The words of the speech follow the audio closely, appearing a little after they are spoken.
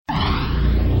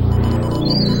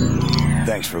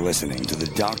Thanks for listening to the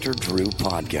Dr. Drew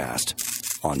Podcast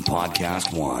on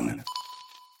Podcast One.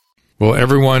 Well,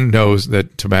 everyone knows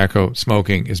that tobacco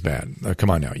smoking is bad. Come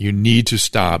on now. You need to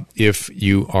stop if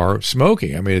you are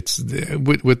smoking. I mean, I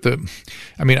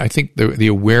think the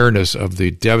awareness of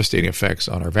the devastating effects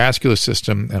on our vascular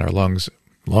system and our lungs,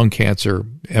 lung cancer,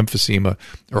 emphysema,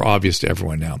 are obvious to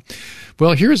everyone now.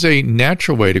 Well, here's a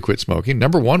natural way to quit smoking.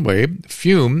 Number one way,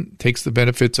 Fume takes the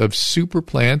benefits of super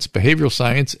plants, behavioral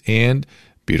science, and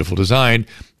beautiful design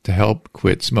to help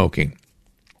quit smoking.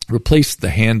 Replace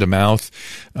the hand-to-mouth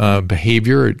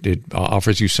behavior. It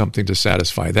offers you something to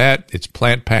satisfy that. It's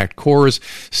plant-packed cores,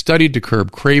 studied to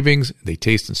curb cravings. They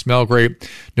taste and smell great.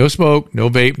 No smoke,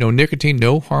 no vape, no nicotine,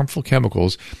 no harmful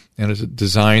chemicals. And it's a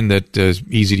design that is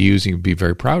easy to use and you'll be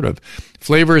very proud of.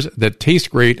 Flavors that taste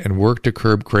great and work to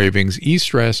curb cravings, ease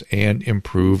stress, and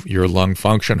improve your lung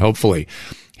function, hopefully.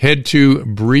 Head to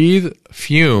Breathe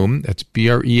Fume, that's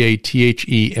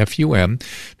BreatheFum,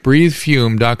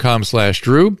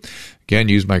 breathefume.com/Drew. Again,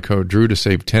 use my code Drew to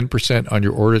save 10% on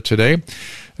your order today.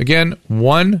 Again,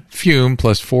 1 Fume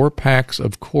plus 4 packs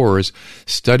of cores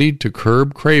studied to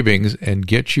curb cravings and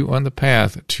get you on the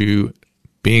path to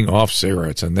being off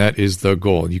cigarettes, and that is the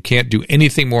goal. You can't do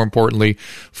anything more importantly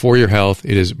for your health.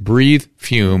 It is Breathe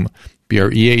Fume,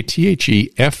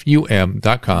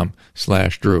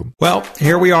 BreatheFum.com/Drew. Well,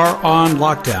 here we are on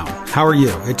lockdown. How are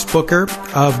you? It's Booker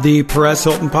of the Perez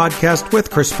Hilton Podcast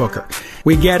with Chris Booker.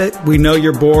 We get it. We know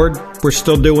you're bored. We're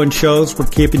still doing shows. We're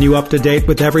keeping you up to date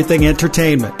with everything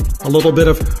entertainment. A little bit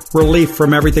of relief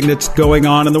from everything that's going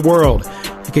on in the world.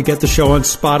 You could get the show on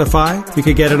Spotify. You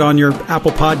could get it on your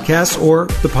Apple Podcasts or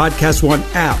the Podcast One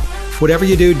app. Whatever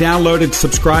you do, download and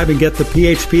subscribe and get the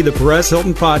PHP, the Perez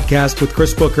Hilton Podcast with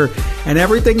Chris Booker, and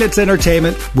everything that's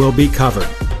entertainment will be covered.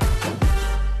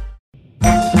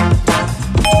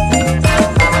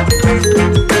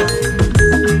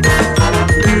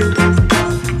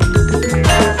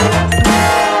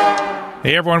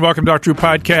 Hey everyone, welcome to Dr. Drew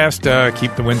Podcast.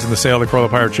 Keep the winds in the sail, the Corolla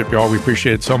Pirate Ship, y'all. We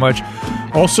appreciate it so much.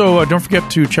 Also, don't forget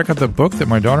to check out the book that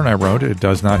my daughter and I wrote. It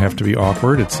does not have to be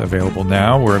awkward. It's available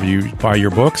now wherever you buy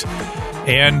your books.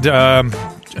 And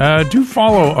do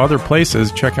follow other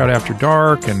places. Check out After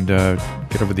Dark and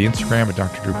get over the Instagram at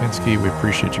Dr. Drew Pinsky. We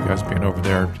appreciate you guys being over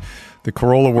there. The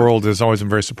Corolla world has always been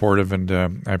very supportive, and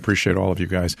I appreciate all of you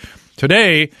guys.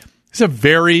 Today is a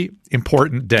very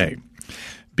important day,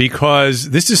 because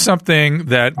this is something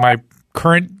that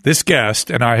this guest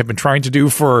and I have been trying to do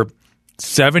for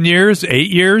 7 years,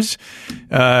 8 years.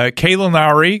 Kailyn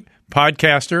Lowry,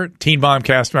 podcaster, Teen Mom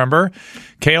cast member.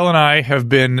 Kailyn and I have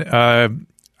been, I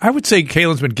would say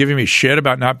Kaylyn's been giving me shit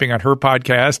about not being on her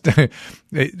podcast,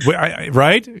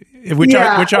 right?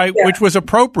 Which was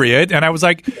appropriate. And I was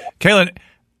like, Kailyn,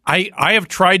 I have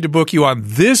tried to book you on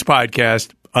this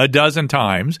podcast a dozen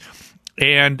times.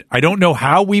 And I don't know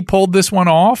how we pulled this one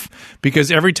off,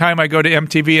 because every time I go to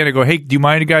MTV and I go, hey, do you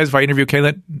mind, guys, if I interview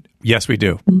Kailyn? Yes, we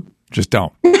do. Just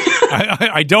don't.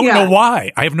 I don't know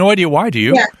why. I have no idea why. Do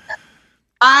you? Yeah.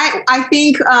 I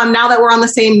think now that we're on the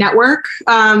same network,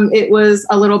 it was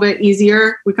a little bit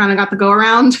easier. We kind of got the go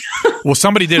around. Well,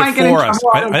 somebody did it for us.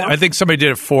 I think somebody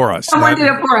did it for us. Someone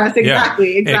did it for us.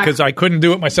 Exactly. Because I couldn't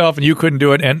do it myself and you couldn't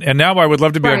do it. And now I would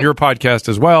love to be on your podcast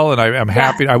as well. And I'm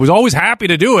happy. I was always happy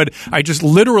to do it. I just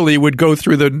literally would go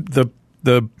through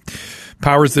the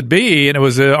powers that be, and it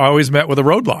was always met with a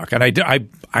roadblock. And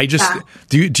I just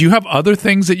do you have other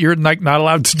things that you're like not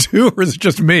allowed to do, or is it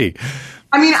just me?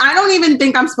 I mean, I don't even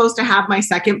think I'm supposed to have my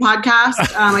second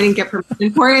podcast. I didn't get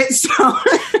permission for it.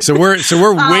 So we're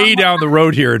way down the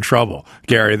road here in trouble,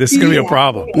 Gary. This is going to be a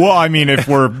problem. Well, I mean, if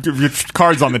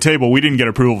cards on the table, we didn't get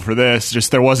approval for this.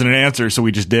 Just there wasn't an answer, so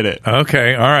we just did it.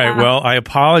 Okay, all right. Well, I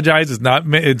apologize. It's not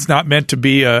meant to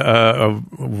be a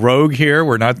rogue here.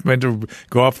 We're not meant to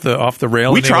go off the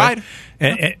rail. We tried.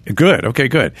 Good. Okay,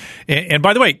 good. And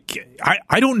by the way,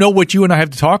 I don't know what you and I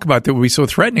have to talk about that would be so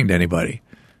threatening to anybody.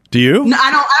 Do you? No,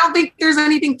 I don't think there's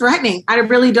anything threatening. I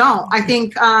really don't. I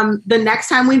think the next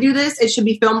time we do this, it should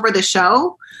be filmed for the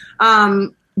show.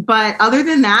 But other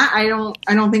than that, I don't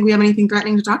think we have anything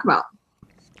threatening to talk about.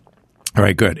 All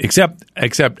right, good. Except I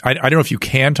don't know if you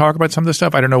can talk about some of this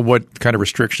stuff. I don't know what kind of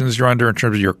restrictions you're under in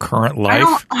terms of your current life. I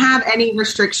don't have any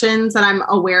restrictions that I'm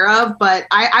aware of, but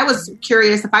I was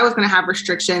curious if I was going to have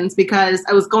restrictions, because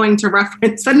I was going to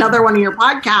reference another one of your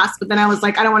podcasts, but then I was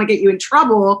like, I don't want to get you in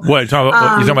trouble. What? You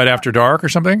talking about After Dark or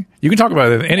something? You can talk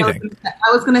about anything.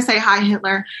 I was going to say Hi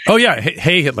Hitler. Oh yeah,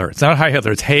 Hey Hitler. It's not Hi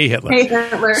Hitler. It's Hey Hitler. Hey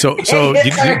Hitler. So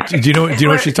do you know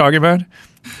what she's talking about?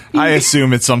 I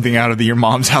assume it's something out of the Your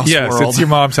Mom's House yes, world. It's Your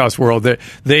Mom's House world.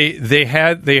 They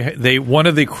had one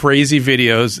of the crazy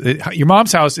videos. Your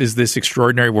Mom's House is this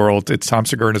extraordinary world. It's Tom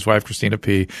Segura and his wife Christina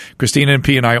P. Christina and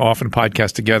P and I often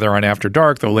podcast together on After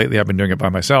Dark, though lately I've been doing it by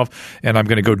myself. And I'm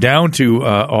going to go down to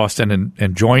Austin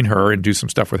and join her and do some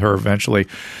stuff with her eventually.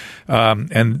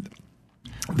 And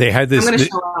they had this. I'm going to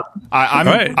show up.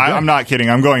 I'm not kidding.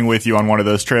 I'm going with you on one of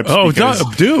those trips. Oh,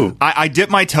 do. I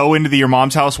dipped my toe into the Your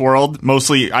Mom's House world.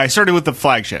 Mostly, I started with the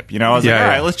flagship. I was like, all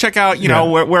right, let's check out,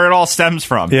 where it all stems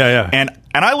from. Yeah. And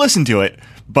I listened to it.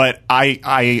 But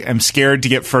I am scared to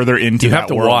get further into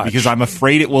that world because I'm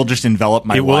afraid it will just envelop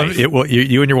my life. It will.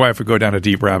 You and your wife would go down a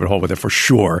deep rabbit hole with it for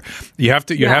sure. You have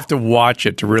to watch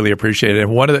it to really appreciate it.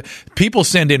 And one of the people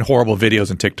send in horrible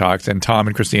videos and TikToks, and Tom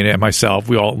and Christina and myself,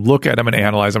 we all look at them and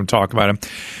analyze them, and talk about them.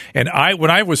 And when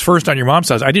I was first on Your Mom's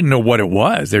House, I didn't know what it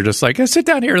was. They're just like, sit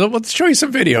down here, let's show you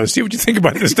some videos, see what you think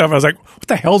about this stuff. I was like, what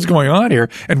the hell's going on here?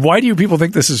 And why do you people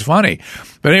think this is funny?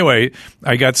 But anyway,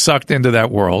 I got sucked into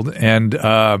that world, and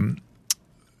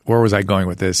where was I going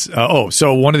with this?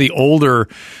 So one of the older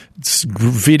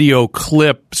video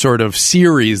clip sort of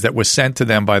series that was sent to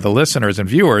them by the listeners and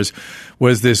viewers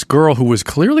was this girl who was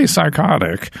clearly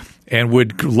psychotic and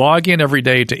would log in every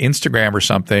day to Instagram or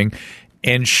something,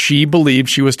 and she believed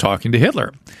she was talking to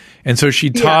Hitler. And so she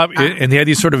taught, and they had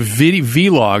these sort of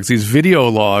vlogs, these video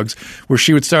logs, where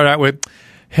she would start out with,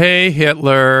 "Hey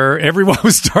Hitler." Everyone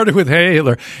was started with "Hey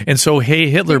Hitler," and so "Hey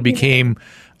Hitler" became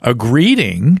a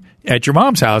greeting at Your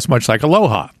Mom's House, much like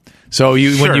aloha. So when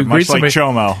you greet somebody, like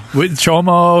Chomo, with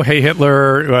Chomo, "Hey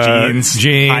Hitler,"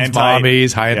 jeans,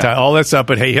 mommies, high and tight, all that stuff.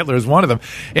 But "Hey Hitler" is one of them.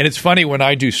 And it's funny when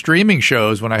I do streaming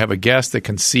shows, when I have a guest that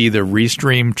can see the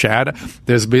restream chat,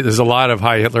 there's a lot of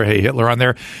 "Hi Hitler," "Hey Hitler" on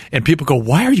there, and people go,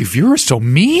 "Why are you viewers so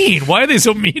mean? Why are they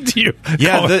so mean to you?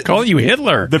 Calling you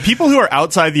Hitler." The people who are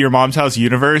outside the Your Mom's House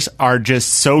universe are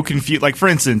just so confused. Like, for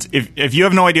instance, if you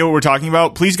have no idea what we're talking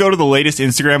about, please go to the latest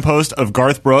Instagram post of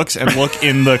Garth Brooks and look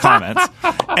in the comments.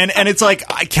 And it's like,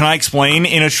 can I explain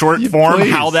in a short form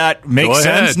how that makes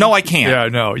sense? No, I can't. Yeah,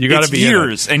 no, you got to be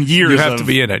years in it. And years. You have to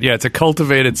be in it. Yeah, it's a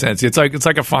cultivated sense. It's like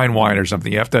a fine wine or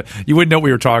something. You wouldn't know what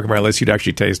we were talking about unless you'd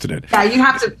actually tasted it. Yeah, you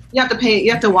have to pay.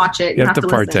 You have to watch it. You have to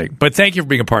partake. Listen. But thank you for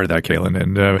being a part of that, Kailyn.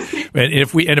 And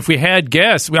if we had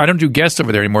guests, I don't do guests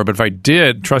over there anymore. But if I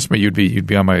did, trust me, you'd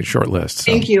be on my short list.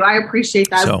 So. Thank you. I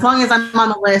appreciate that. As long as I'm on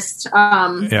the list, I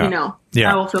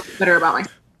will feel better about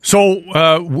myself. So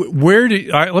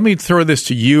let me throw this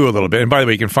to you a little bit. And by the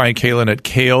way, you can find Kailyn at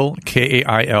Kail,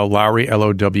 Kail Lowry,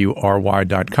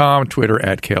 LOWRY.com, Twitter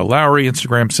at Kail Lowry,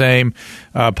 Instagram same,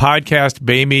 podcast,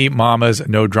 Baby Mamas,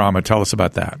 No Drama. Tell us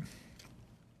about that.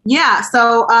 Yeah.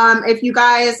 So if you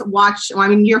guys watch,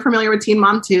 you're familiar with Teen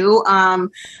Mom 2.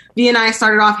 V and I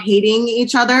started off hating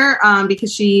each other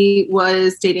because she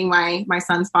was dating my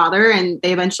son's father, and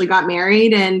they eventually got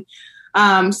married, and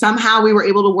somehow we were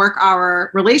able to work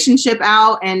our relationship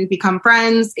out and become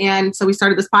friends. And so we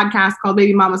started this podcast called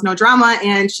Baby Mamas No Drama,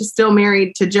 and she's still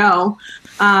married to Joe.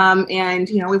 And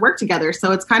we work together.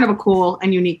 So it's kind of a cool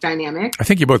and unique dynamic. I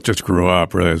think you both just grew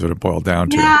up, really, is what it boiled down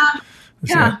to.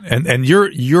 Yeah. And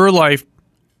your life,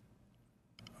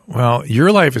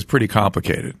 your life is pretty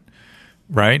complicated,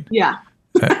 right? Yeah.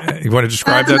 You want to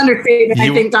describe that? That's an understatement,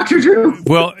 I think, Dr. Drew.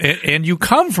 Well, and you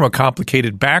come from a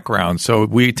complicated background, so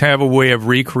we have a way of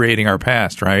recreating our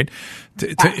past, right?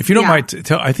 If you don't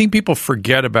mind, I think people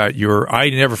forget about I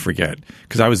never forget,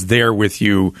 because I was there with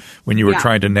you when you were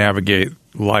trying to navigate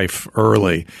life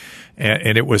early,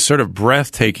 and it was sort of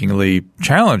breathtakingly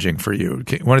challenging for you.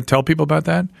 You want to tell people about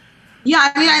that?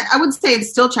 Yeah, I would say it's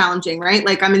still challenging, right?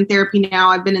 Like, I'm in therapy now.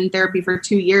 I've been in therapy for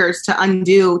 2 years to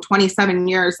undo 27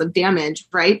 years of damage,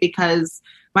 right? Because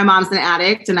my mom's an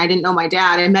addict and I didn't know my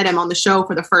dad. I met him on the show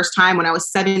for the first time when I was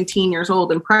 17 years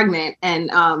old and pregnant.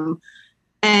 And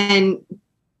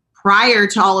prior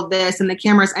to all of this and the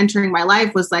cameras entering my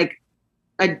life was like,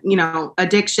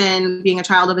 addiction, being a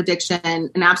child of addiction,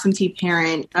 an absentee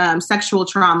parent, sexual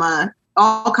trauma,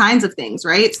 all kinds of things,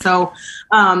 right? So,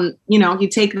 you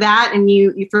take that and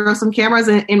you throw some cameras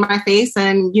in my face,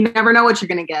 and you never know what you're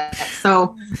going to get.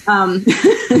 So, well,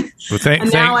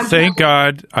 thank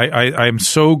God, I'm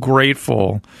so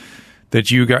grateful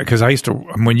that you got, because I used to,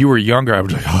 when you were younger, I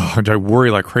was like, I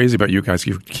worry like crazy about you guys,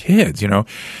 you're kids,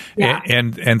 Yeah.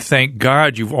 And thank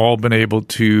God you've all been able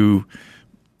to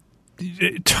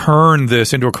turn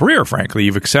this into a career. Frankly,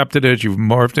 you've accepted it, you've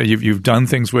morphed it, you've done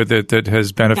things with it that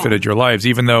has benefited your lives,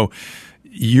 even though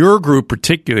your group,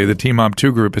 particularly the Teen Mom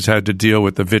 2 group, has had to deal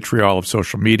with the vitriol of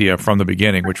social media from the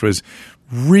beginning, which was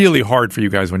really hard for you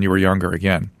guys when you were younger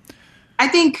again. I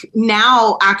think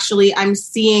now actually I'm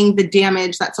seeing the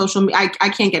damage that social media, I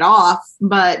can't get off,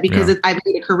 but because I've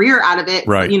made a career out of it,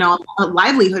 right. You know, a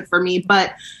livelihood for me.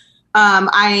 But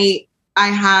I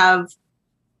have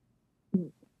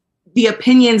the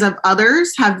opinions of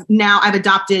others I've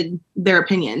adopted their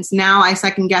opinions. Now I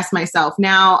second guess myself.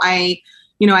 Now I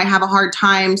have a hard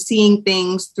time seeing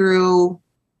things through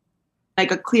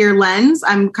like a clear lens.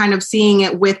 I'm kind of seeing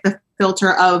it with the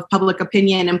filter of public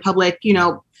opinion and public,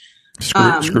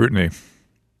 scrutiny.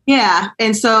 Yeah.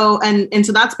 And so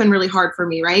that's been really hard for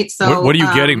me. Right. So what are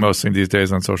you getting mostly these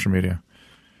days on social media?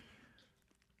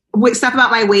 Stuff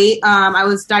about my weight. I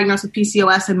was diagnosed with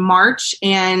PCOS in March,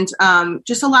 and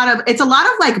just it's a lot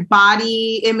of like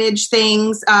body image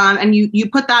things. And you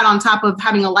put that on top of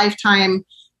having a lifetime,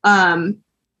 I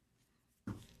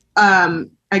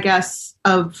guess,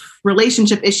 of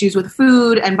relationship issues with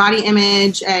food and body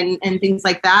image and things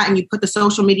like that. And you put the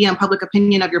social media and public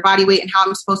opinion of your body weight and how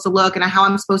I'm supposed to look and how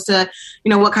I'm supposed to,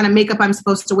 what kind of makeup I'm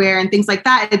supposed to wear and things like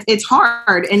that. It's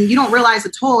hard. And you don't realize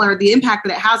the toll or the impact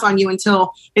that it has on you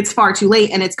until it's far too late.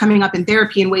 And it's coming up in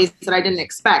therapy in ways that I didn't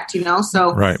expect,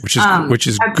 So, right. Which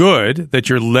is good that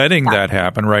you're letting that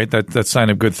happen, right? That's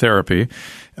sign of good therapy.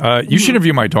 You should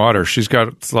interview my daughter. She's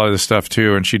got a lot of this stuff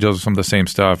too, and she does some of the same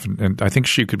stuff. And I think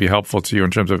she could be helpful to you in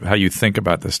terms of how you think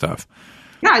about this stuff.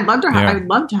 Yeah, I'd love to have. I would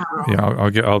love to have her. Yeah,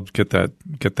 I'll get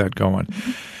that going.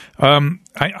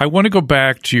 I want to go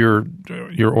back to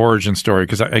your origin story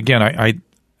because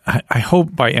I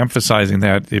hope by emphasizing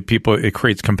that it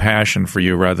creates compassion for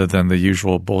you rather than the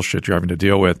usual bullshit you're having to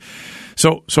deal with.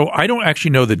 So I don't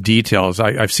actually know the details.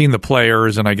 I've seen the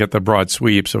players and I get the broad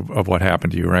sweeps of what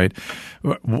happened to you, right?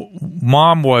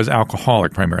 Mom was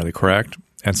alcoholic primarily, correct?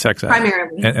 And sex addict.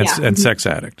 Primarily, and sex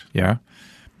addict, yeah?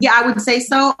 Yeah, I would say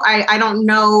so. I don't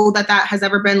know that has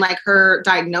ever been like her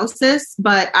diagnosis,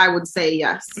 but I would say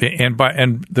yes. And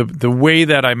the way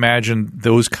that I imagine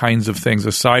those kinds of things,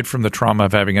 aside from the trauma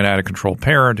of having an out-of-control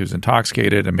parent who's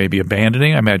intoxicated and maybe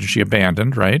abandoning, I imagine she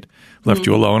abandoned, right? Left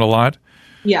you alone a lot?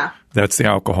 Yeah. That's the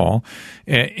alcohol.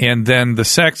 And then the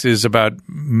sex is about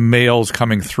males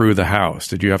coming through the house.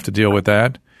 Did you have to deal with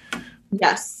that?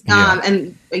 Yes.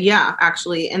 Yeah.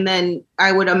 Actually. And then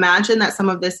I would imagine that some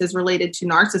of this is related to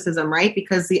narcissism, right?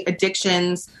 Because the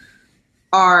addictions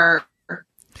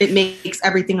it makes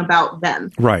everything about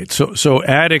them. Right. So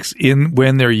addicts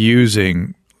when they're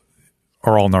using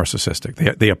are all narcissistic.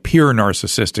 They appear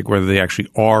narcissistic, whether they actually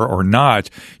are or not.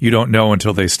 You don't know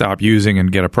until they stop using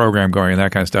and get a program going and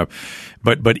that kind of stuff.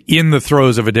 But in the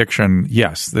throes of addiction,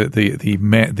 yes,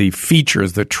 the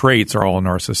features, the traits are all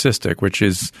narcissistic, which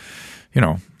is,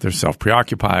 they're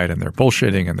self-preoccupied and they're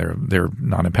bullshitting and they're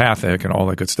non-empathic and all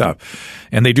that good stuff.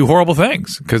 And they do horrible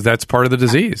things because that's part of the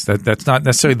disease. That's not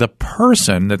necessarily the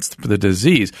person, that's the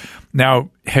disease. Now,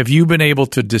 have you been able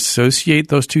to dissociate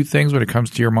those two things when it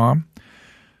comes to your mom?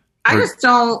 I just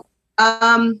don't.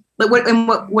 What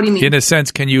do you mean? In a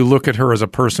sense, can you look at her as a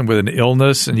person with an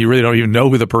illness and you really don't even know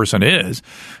who the person is?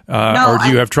 Or do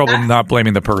you have trouble not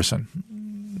blaming the person?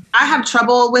 I have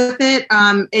trouble with it.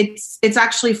 It's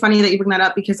actually funny that you bring that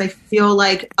up because I feel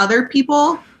like other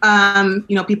people,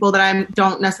 people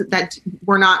that that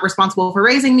were not responsible for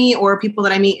raising me, or people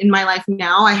that I meet in my life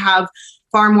now, I have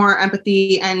far more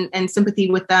empathy and sympathy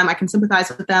with them. I can sympathize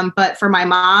with them. But for my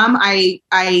mom,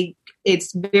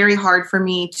 it's very hard for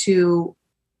me to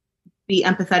be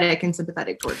empathetic and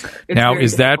sympathetic towards her. Now,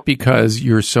 is that because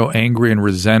you're so angry and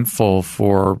resentful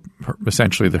for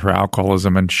essentially her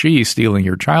alcoholism and she stealing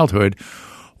your childhood,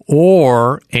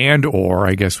 or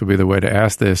I guess would be the way to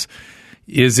ask this,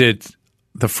 is it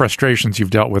the frustrations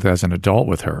you've dealt with as an adult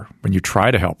with her when you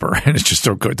try to help her and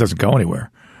it doesn't go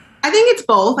anywhere? I think it's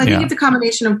both. I think it's a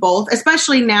combination of both,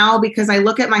 especially now because I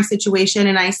look at my situation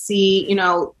and I see,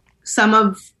 some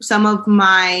of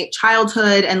my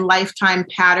childhood and lifetime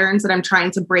patterns that I'm trying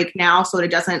to break now so that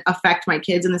it doesn't affect my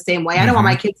kids in the same way. I don't want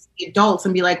my kids to be adults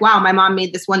and be like, wow, my mom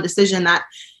made this one decision that,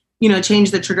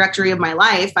 changed the trajectory of my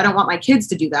life. I don't want my kids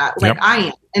to do that like I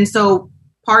am. And so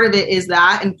part of it is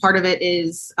that, and part of it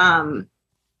is, I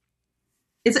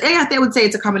would say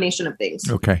it's a combination of things.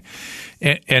 Okay.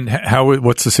 And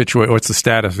what's the situation? What's the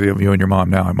status of you and your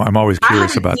mom now? I'm always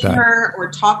curious about that. I haven't seen her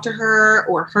or talked to her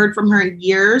or heard from her in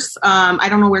years. I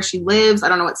don't know where she lives. I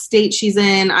don't know what state she's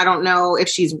in. I don't know if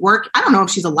she's I don't know if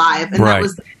she's alive. And that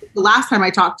was the last time I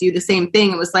talked to you, the same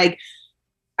thing. It was like,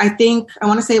 I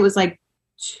want to say it was like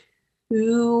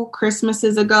 2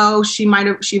 Christmases ago. She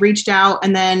reached out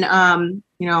and then,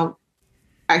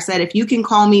 I said, if you can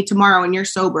call me tomorrow and you're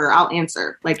sober, I'll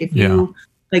answer. Like if you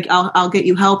I'll get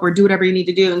you help or do whatever you need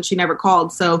to do. And she never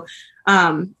called. So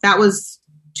that was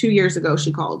 2 years ago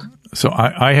she called. So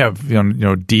I have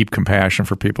deep compassion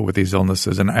for people with these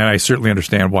illnesses, and I certainly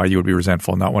understand why you would be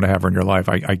resentful and not want to have her in your life.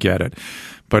 I get it,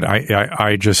 but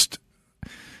I just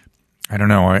I don't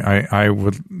know. I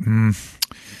would.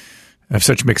 I have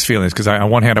such mixed feelings because on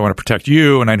one hand I want to protect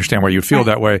you and I understand why you'd feel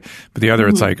that way, but the other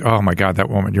it's like, oh my God, that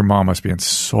woman, your mom must be in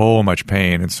so much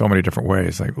pain in so many different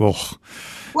ways. Like, ugh.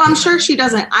 Well, I'm sure she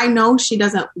doesn't. I know she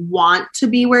doesn't want to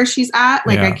be where she's at.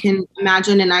 Like I can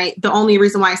imagine, and the only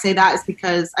reason why I say that is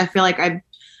because I feel like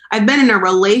I've been in a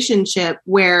relationship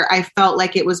where I felt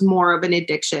like it was more of an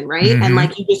addiction, right? Mm-hmm. And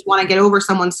like you just want to get over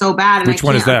someone so bad. And which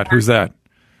one is that? Who's that?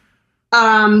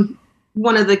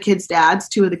 One of the kids' dads,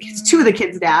 two of the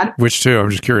kids' dad. Which two? I'm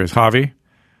just curious. Javi?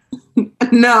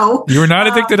 No. You were not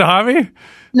addicted to Javi?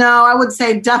 No, I would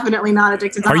say definitely not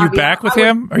addicted to Javi. Are you back with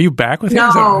him? Are you back with him?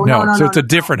 No. So it's a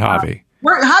different Javi.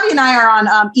 Javi and I are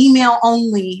on email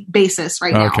only basis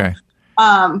right now. Okay.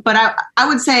 But I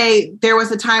would say there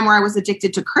was a time where I was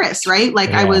addicted to Chris, right?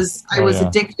 Like I was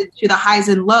addicted to the highs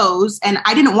and lows, and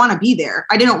I didn't want to be there.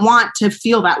 I didn't want to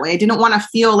feel that way. I didn't want to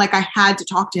feel like I had to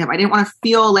talk to him. I didn't want to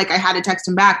feel like I had to text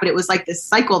him back, but it was like this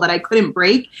cycle that I couldn't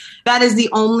break. That is the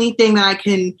only thing that I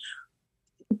can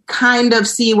kind of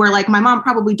see where like my mom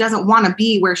probably doesn't want to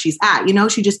be where she's at.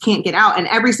 She just can't get out. And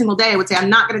every single day I would say, I'm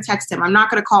not going to text him. I'm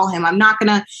not going to call him. I'm not going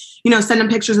to, send him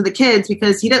pictures of the kids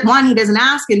because he doesn't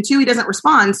ask, and two, he doesn't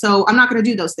respond. So I'm not going to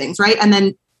do those things. Right. And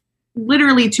then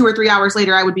literally 2 or 3 hours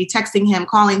later, I would be texting him,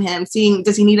 calling him, seeing,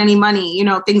 does he need any money?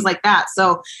 Things like that.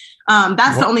 So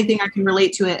that's the only thing I can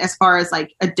relate to it as far as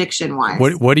like addiction wise.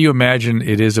 What do you imagine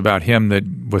it is about him that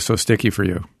was so sticky for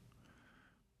you?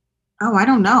 Oh, I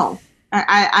don't know.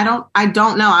 I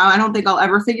don't know. I don't think I'll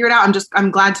ever figure it out.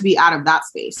 I'm glad to be out of that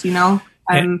space,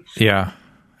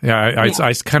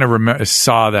 I kind of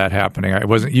saw that happening. I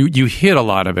wasn't, you hid a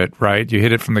lot of it, right? You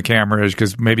hid it from the cameras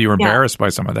because maybe you were embarrassed by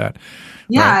some of that.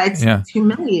 Yeah. Right? It's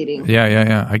humiliating.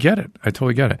 Yeah. I get it. I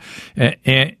totally get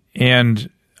it. And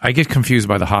I get confused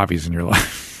by the hobbies in your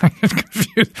life. I get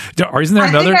confused. Isn't there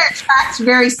another? I think it attracts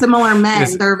very similar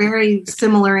men. They're very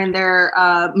similar in their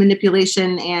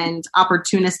manipulation and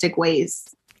opportunistic ways.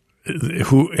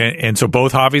 And so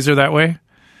both hobbies are that way?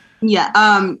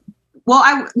 Yeah.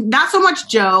 Well, not so much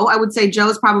Joe. I would say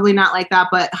Joe's probably not like that,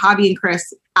 but Javi and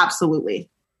Chris, absolutely.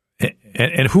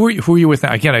 And who are you with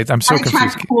now? Again, I'm so confused.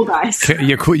 Attract cool guys.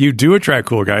 You do attract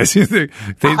cool guys. they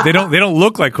don't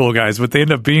look like cool guys, but they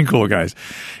end up being cool guys.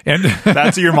 And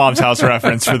that's your mom's house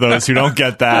reference for those who don't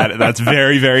get that. That's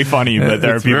very, very funny. But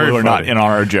there are people who are not in on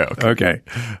our joke. Okay.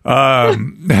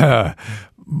 But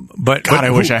I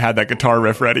wish I had that guitar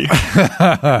riff ready.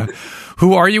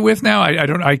 Who are you with now?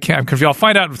 I can't. I'm confused. I'll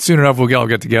find out soon enough. We'll all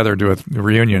get together and do a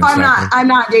reunion. I'm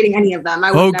not dating any of them.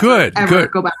 I would good.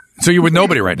 Go back. So you're with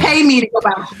nobody right now. Pay me to go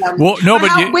back to them. Well, no,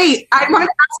 wait. I wanted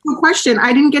to ask you a question.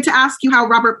 I didn't get to ask you how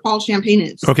Robert Paul Champagne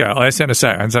is. Okay, I'll ask in a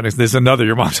sec. There's another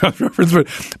your mom's house reference,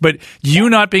 but you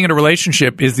not being in a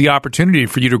relationship is the opportunity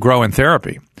for you to grow in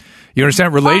therapy. You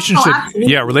understand?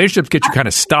 Relationships get you kind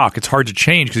of stuck. It's hard to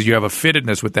change because you have a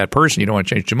fittedness with that person. You don't want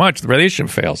to change too much. The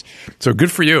relationship fails. So good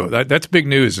for you. That's big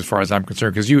news as far as I'm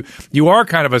concerned because you are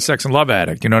kind of a sex and love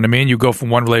addict. You know what I mean? You go from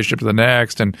one relationship to the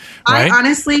next, and right? I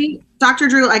honestly, Dr.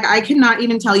 Drew, like I cannot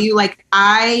even tell you. Like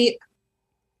at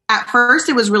first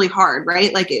it was really hard,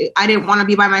 right? Like I didn't want to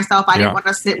be by myself. I didn't want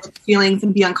to sit with feelings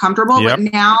and be uncomfortable. Yep.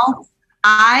 But now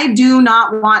I do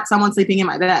not want someone sleeping in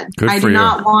my bed. Good I for do you.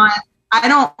 not want.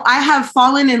 I have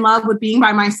fallen in love with being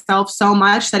by myself so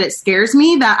much that it scares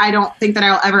me that I don't think that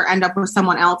I'll ever end up with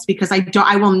someone else because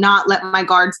I will not let my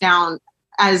guards down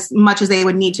as much as they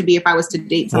would need to be if I was to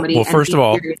date somebody. Well, first of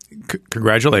all,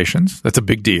 congratulations. That's a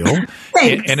big deal.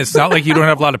 Thanks. And it's not like you don't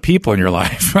have a lot of people in your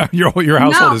life. your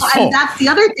household is full. And that's the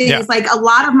other thing is like a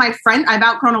lot of my I've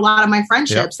outgrown a lot of my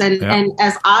friendships. And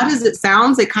as odd as it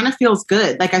sounds, it kind of feels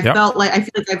good. Like I feel like I've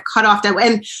cut off that.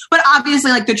 But obviously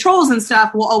like the trolls and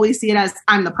stuff will always see it as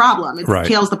I'm the problem. It's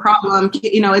Kail's the problem.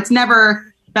 It's never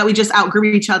that we just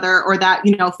outgrew each other or that,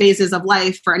 phases of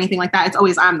life or anything like that. It's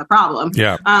always I'm the problem.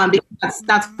 Yeah. Because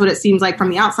that's what it seems like from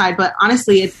the outside. But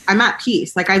honestly, I'm at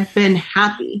peace. Like I've been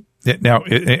happy. Now,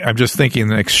 I'm just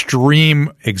thinking an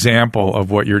extreme example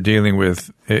of what you're dealing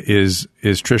with is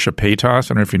Trisha Paytas. I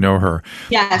don't know if you know her.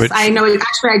 Yes, but I know.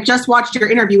 Actually, I just watched your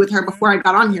interview with her before I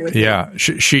got on here with you. Yeah,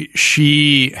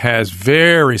 she has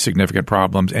very significant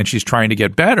problems, and she's trying to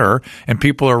get better, and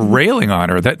people are railing on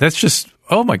her. That's just,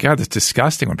 oh my God, that's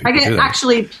disgusting when people do that.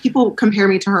 Actually, people compare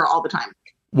me to her all the time.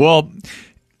 Well,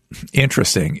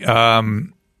 interesting.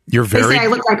 You're very. They say I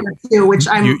look like her too, which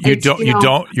I'm. You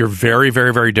don't. You're very,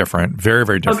 very, very different. Very,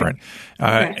 very different.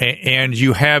 Okay. And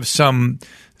you have some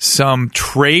some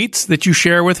traits that you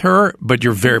share with her, but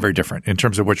you're very, very different in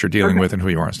terms of what you're dealing with and who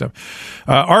you are and stuff.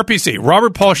 RPC,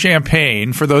 Robert Paul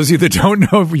Champagne, for those of you that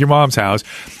don't know Your Mom's House,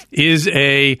 is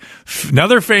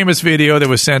another famous video that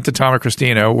was sent to Tom and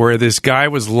Christina where this guy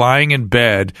was lying in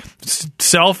bed,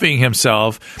 selfieing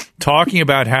himself, talking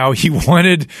about how he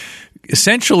wanted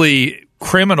essentially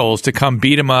criminals to come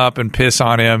beat him up and piss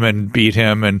on him and beat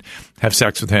him and have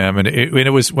sex with him. And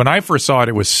it was, when I first saw it,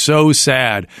 it was so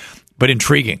sad, but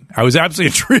intriguing. I was absolutely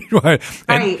intrigued by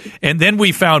it. And then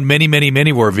we found many, many,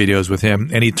 many more videos with him,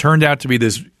 and he turned out to be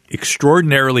this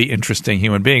extraordinarily interesting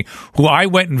human being who I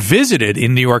went and visited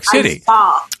in New York City.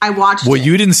 I watched Well, it.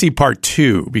 you didn't see part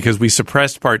 2 because we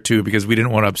suppressed part 2 because we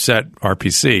didn't want to upset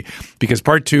RPC, because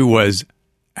part 2 was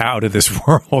out of this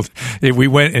world. We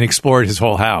went and explored his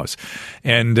whole house,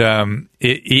 and that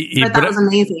was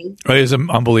amazing. It was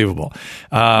unbelievable.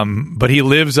 But he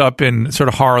lives up in sort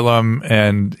of Harlem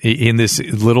and in this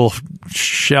little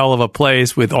shell of a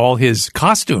place with all his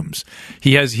costumes.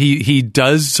 He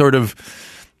does sort of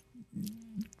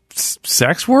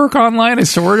sex work online,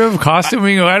 is sort of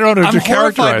costuming. I don't know I'm to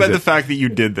characterize horrified by it. the fact that you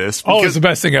did this. Oh, it's the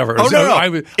best thing ever. Oh,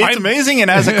 no. It's amazing.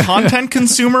 And as a content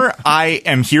consumer, I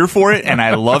am here for it, and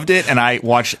I loved it, and I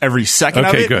watched every second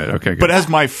of it. Okay, good. But as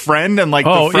my friend and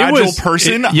the fragile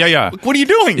person, what are you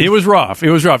doing? It was rough.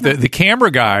 The camera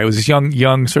guy was this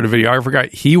young sort of videographer guy.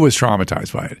 He was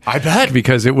traumatized by it. I bet.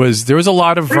 Because there was a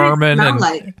lot of vermin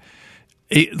and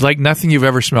like nothing you've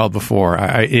ever smelled before.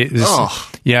 It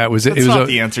was not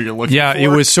the answer you're looking for. Yeah, it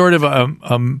was sort of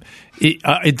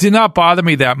it did not bother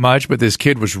me that much, but this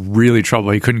kid was really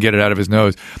trouble. He couldn't get it out of his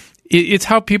nose. It's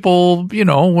how people,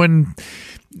 when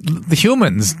the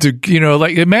humans do,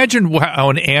 imagine how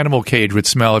an animal cage would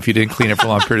smell if you didn't clean it for a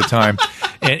long period of time.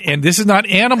 And this is not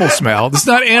animal smell. This is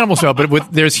not animal smell,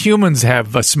 but there's humans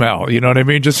have a smell. You know what I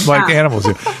mean? Just like animals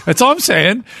do. That's all I'm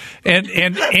saying.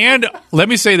 And let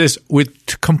me say this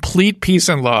with complete peace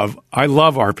and love. I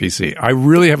love RPC. I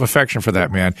really have affection for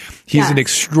that man. He's an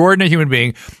extraordinary human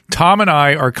being. Tom and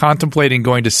I are contemplating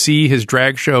going to see his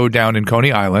drag show down in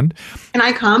Coney Island. Can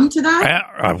I come to that?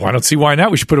 I don't see why not.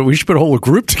 We should put a whole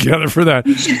group together for that.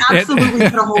 We should absolutely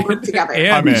put a whole group together.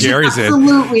 And Gary's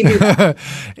absolutely do that.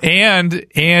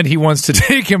 And he wants to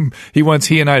take him. He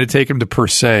and I to take him to Per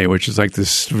Se, which is like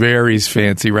this very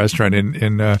fancy restaurant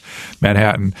in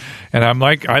Manhattan. And I'm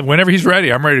like, whenever he's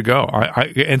ready, I'm ready to go.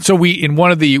 And so we, in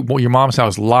one of the Your Mom's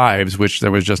House lives, which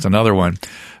there was just another one,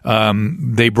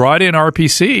 they brought in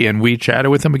RPC and we chatted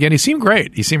with him again. He seemed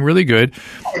great. He seemed really good,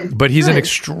 but he's an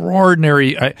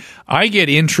extraordinary. I get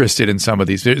interested in some of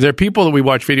these. There are people that we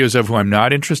watch videos of who I'm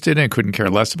not interested in and couldn't care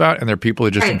less about, and there are people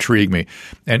that just intrigue me.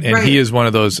 And he is one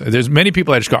of those. There's many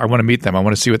people I just go, I want to meet them. I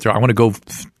want to see what they're. I want to go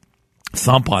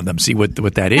thump on them, see what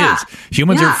that is.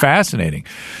 Humans are fascinating.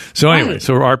 So anyway,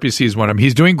 so RPC is one of them.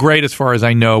 He's doing great as far as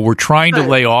I know. We're trying to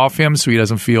lay off him so he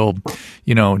doesn't feel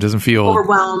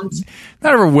overwhelmed.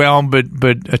 Not overwhelmed,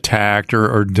 but attacked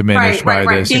or diminished by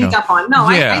this. Ganked up on. No,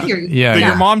 I hear you. Yeah.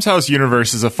 Your Mom's House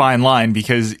universe is a fine line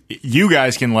because you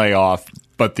guys can lay off,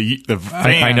 but the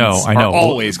fans are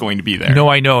always going to be there. No,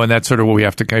 I know, and that's sort of what we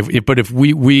have to. But if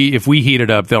we heat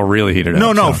it up, they'll really heat it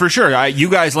up. No, for sure. You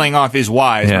guys laying off is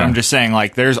wise, but I'm just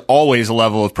saying, there's always a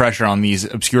level of pressure on these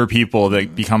obscure people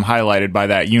that become highlighted by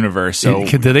that universe. So,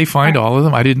 did they find all of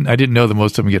them? I didn't know that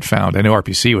most of them get found. I know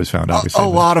RPC was found, obviously. A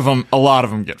lot of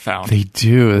them get found. They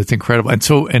do. That's incredible. And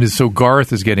so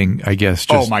Garth is getting, I guess.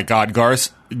 Oh my God,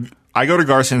 Garth! I go to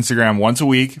Garth's Instagram once a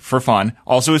week for fun.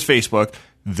 Also his Facebook.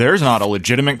 There's not a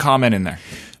legitimate comment in there.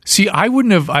 See, I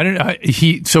wouldn't have.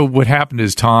 So what happened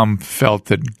is Tom felt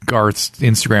that Garth's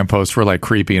Instagram posts were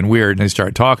creepy and weird, and they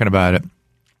started talking about it.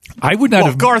 I would not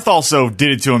have. Garth also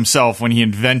did it to himself when he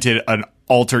invented an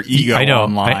alter ego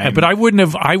online. But I wouldn't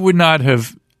have. I would not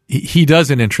have. He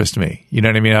doesn't interest me. You know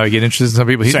what I mean? I get interested in some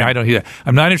people. I don't.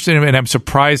 I'm not interested in him, and I'm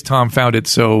surprised Tom found it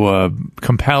so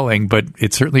compelling. But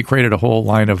it certainly created a whole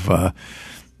line of.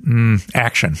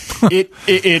 Action.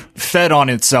 it fed on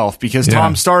itself because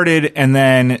Tom started and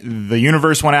then the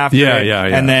universe went after it.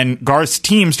 And then Garth's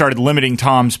team started limiting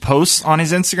Tom's posts on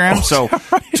his Instagram.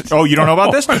 You don't know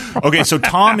about this? Okay, so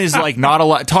Tom is not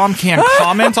allowed. Tom can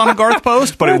comment on a Garth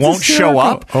post, but it won't show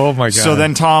up. Oh my God. So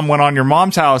then Tom went on Your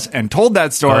Mom's House and told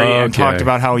that story and talked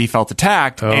about how he felt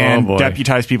attacked and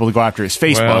deputized people to go after his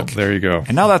Facebook. Well, there you go.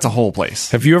 And now that's a whole place.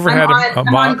 Have you ever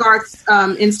I'm on Garth's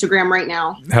Instagram right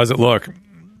now. How's it look?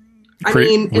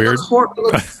 It looks horrible.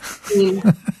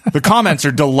 The comments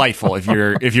are delightful if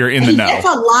you're in the know. That's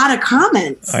a lot of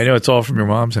comments. I know it's all from Your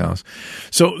Mom's House.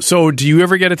 So do you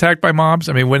ever get attacked by moms?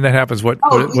 I mean, when that happens, what's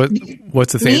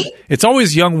the thing? Me? It's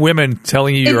always young women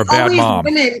telling you you're a bad mom.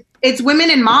 it's women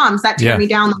and moms that tear me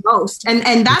down the most.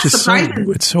 And that's surprising.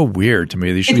 It's so weird to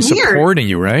me. They should be supporting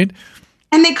you, right?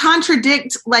 And they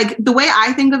contradict, like, the way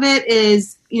I think of it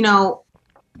is, you know,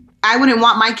 I wouldn't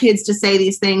want my kids to say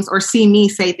these things or see me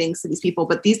say things to these people,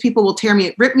 but these people will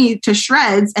rip me to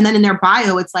shreds. And then in their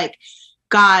bio, it's like,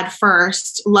 God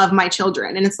first, love my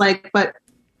children. And it's like, but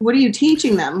what are you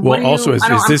teaching them? Well, also,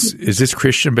 is this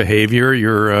Christian behavior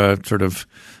you're sort of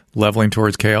leveling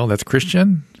towards, Kale? That's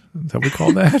Christian? Is that what we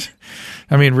call that?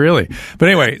 I mean, really. But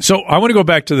anyway, so I want to go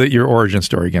back to your origin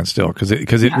story again still, because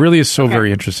it really is so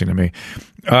very interesting to me.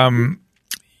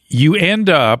 You end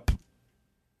up,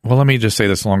 well, let me just say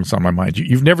this along it's on my mind.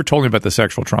 You've never told me about the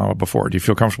sexual trauma before. Do you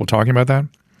feel comfortable talking about that?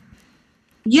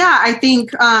 Yeah, I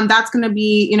think that's going to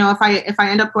be, you know, if I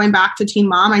end up going back to Teen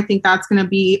Mom, I think that's going to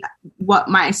be what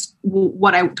I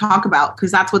talk about,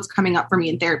 because that's what's coming up for me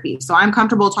in therapy. So I'm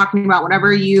comfortable talking about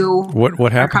whatever you.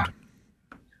 What happened?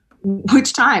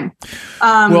 Which time?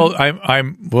 Well,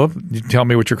 you tell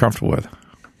me what you're comfortable with.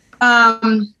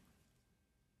 I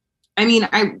mean,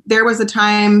 there was a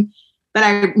time that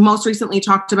I most recently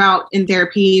talked about in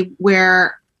therapy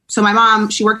where, so my mom,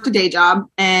 she worked a day job,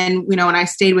 and, you know, when I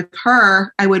stayed with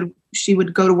her, she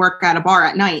would go to work at a bar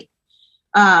at night.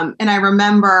 And I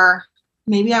remember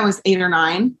maybe I was 8 or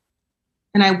 9,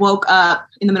 and I woke up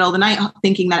in the middle of the night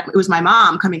thinking that it was my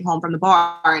mom coming home from the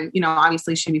bar. And, you know,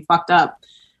 obviously she'd be fucked up.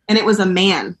 And it was a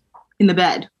man in the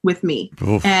bed with me.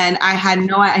 Oof. And I had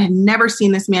never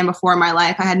seen this man before in my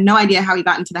life. I had no idea how he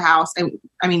got into the house.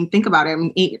 I mean, think about it.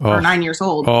 I'm 8 or 9 years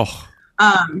old.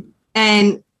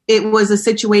 And it was a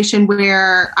situation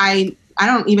where I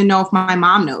don't even know if my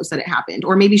mom knows that it happened,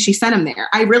 or maybe she sent him there.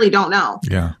 I really don't know.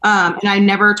 Yeah. And I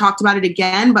never talked about it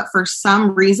again, but for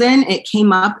some reason it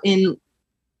came up in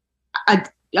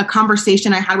a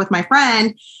conversation I had with my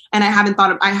friend, and I haven't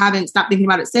stopped thinking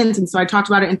about it since. And so I talked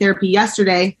about it in therapy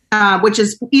yesterday, which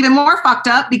is even more fucked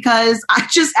up because I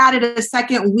just added a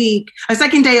second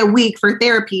day a week for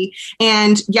therapy.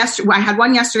 And I had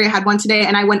one yesterday, I had one today,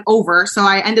 and I went over. So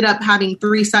I ended up having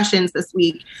 3 sessions this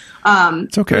week.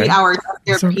 It's okay. 3 hours of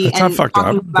therapy. That's not fucked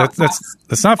up.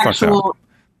 That's not fucked up.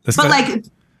 Like,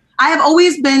 I have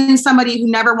always been somebody who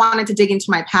never wanted to dig into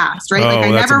my past, right? Like,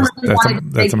 I never really wanted to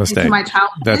dig into my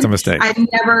childhood. That's a mistake.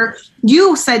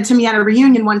 You said to me at a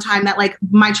reunion one time that, like,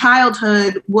 my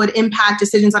childhood would impact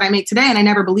decisions that I make today, and I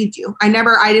never believed you. I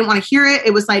didn't want to hear it.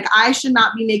 It was like, I should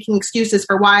not be making excuses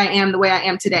for why I am the way I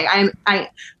am today. I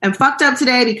am fucked up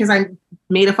today because I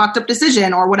made a fucked up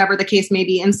decision, or whatever the case may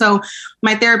be. And so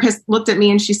my therapist looked at me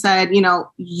and she said, you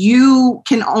know, you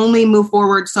can only move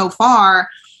forward so far,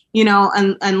 you know,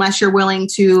 unless you're willing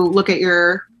to look at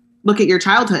your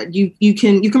childhood. You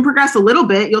can progress a little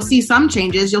bit. You'll see some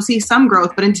changes. You'll see some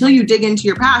growth. But until you dig into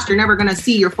your past, you're never going to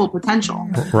see your full potential.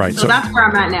 Right. So that's where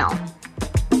I'm at now.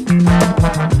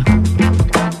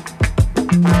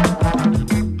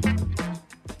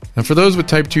 And for those with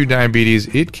type 2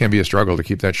 diabetes, it can be a struggle to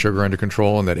keep that sugar under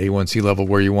control and that A1C level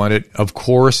where you want it. Of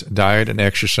course, diet and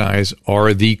exercise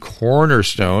are the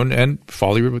cornerstone, and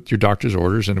follow your doctor's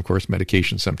orders, and of course,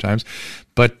 medication sometimes.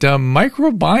 But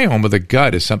microbiome of the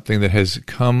gut is something that has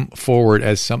come forward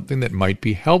as something that might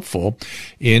be helpful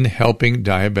in helping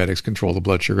diabetics control the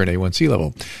blood sugar and A1C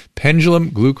level. Pendulum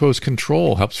glucose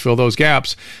control helps fill those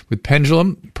gaps. With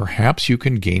Pendulum, perhaps you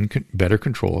can gain better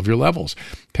control of your levels.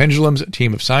 Pendulum's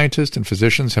team of scientists and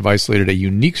physicians have isolated a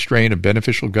unique strain of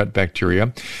beneficial gut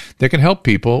bacteria that can help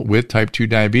people with type 2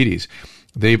 diabetes.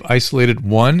 They've isolated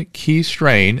one key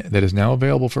strain that is now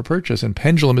available for purchase, and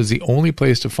Pendulum is the only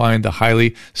place to find the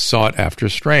highly sought-after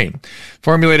strain.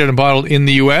 Formulated and bottled in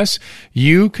the U.S.,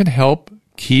 you can help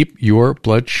keep your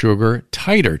blood sugar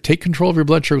tighter. Take control of your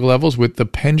blood sugar levels with the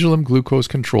Pendulum Glucose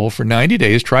Control for 90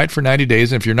 days. Try it for 90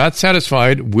 days, and if you're not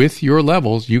satisfied with your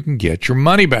levels, you can get your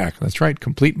money back. That's right,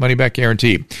 complete money-back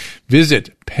guarantee. Visit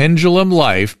Pendulum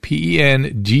Life,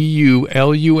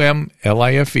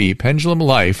 PENDULUMLIFE,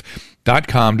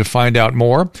 PendulumLife.com to find out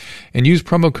more, and use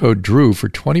promo code DREW for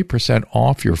 20%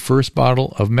 off your first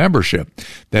bottle of membership.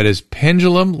 That is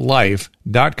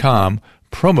pendulumlife.com,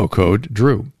 promo code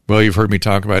DREW. Well, you've heard me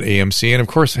talk about AMC, and of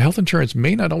course, health insurance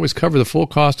may not always cover the full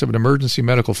cost of an emergency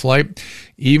medical flight.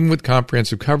 Even with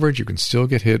comprehensive coverage, you can still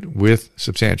get hit with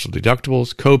substantial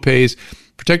deductibles, co-pays.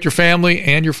 Protect your family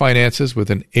and your finances with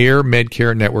an Air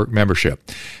Medcare Network membership.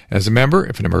 As a member,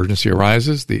 if an emergency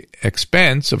arises, the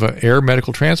expense of an air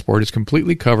medical transport is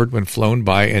completely covered when flown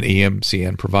by an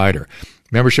EMCN provider.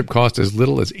 Membership costs as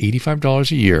little as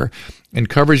 $85 a year and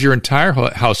covers your entire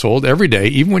household every day,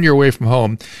 even when you're away from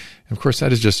home. Of course,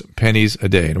 that is just pennies a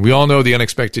day. And we all know the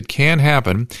unexpected can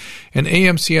happen. And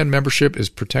AMCN membership is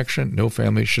protection no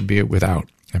family should be without.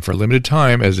 And for a limited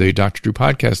time, as a Dr. Drew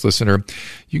podcast listener,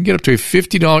 you can get up to a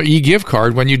 $50 e-gift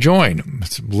card when you join.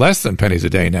 It's less than pennies a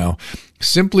day now.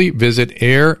 Simply visit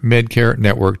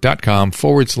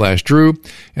airmedcarenetwork.com/Drew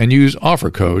and use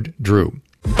offer code Drew.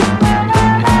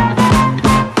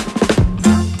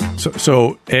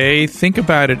 So, think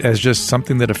about it as just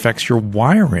something that affects your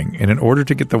wiring. And in order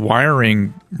to get the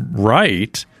wiring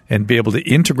right and be able to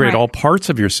integrate all parts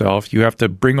of yourself, you have to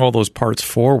bring all those parts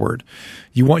forward.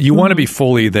 You want to be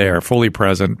fully there, fully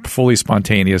present, fully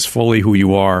spontaneous, fully who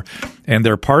you are. And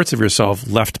there are parts of yourself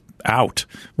left out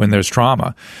when there's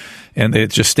trauma. And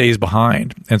it just stays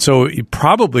behind. And so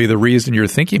probably the reason you're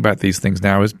thinking about these things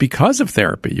now is because of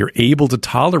therapy. You're able to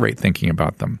tolerate thinking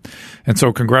about them. And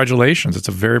so congratulations. It's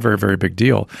a very, very, very big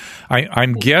deal.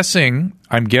 I'm guessing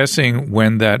I know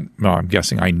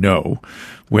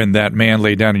when that man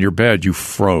lay down in your bed, you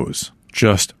froze.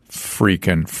 Just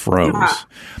freaking froze.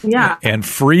 Yeah. And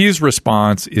freeze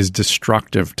response is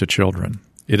destructive to children.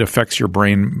 It affects your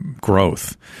brain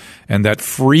growth. And that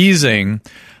freezing,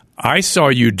 I saw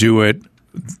you do it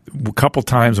a couple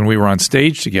times when we were on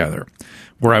stage together,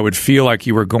 where I would feel like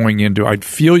you were going into, I'd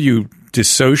feel you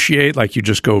dissociate, like you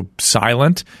just go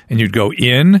silent and you'd go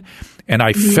in. And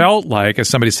I felt like, as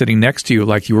somebody sitting next to you,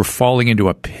 like you were falling into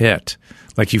a pit,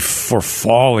 like you were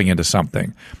falling into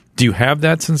something. Do you have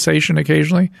that sensation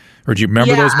occasionally? Or do you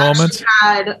remember those moments? I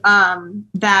had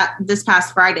that this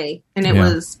past Friday, and it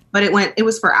was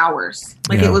for hours.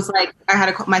 Like it was like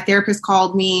my therapist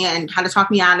called me and had to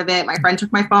talk me out of it. My friend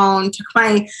took my phone, took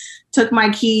my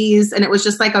keys, and it was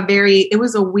just like it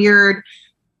was a weird,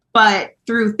 but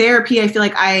through therapy, I feel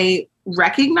like I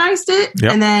recognized it.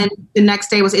 And then the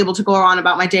next day was able to go on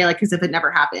about my day, like as if it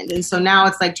never happened. And so now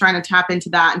it's like trying to tap into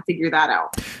that and figure that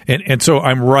out. And so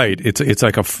I'm right. It's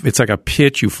like a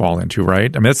pit you fall into, right?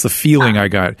 I mean, that's the feeling I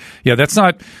got. Yeah. That's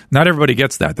not everybody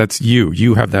gets that. That's you.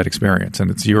 You have that experience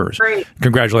and it's yours. Great.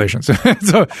 Congratulations.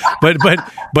 So,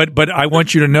 but I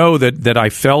want you to know that I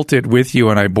felt it with you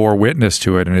and I bore witness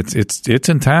to it. And it's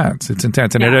intense. It's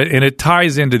intense. And it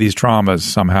ties into these traumas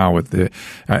somehow with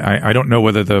I don't know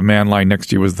whether the man lying next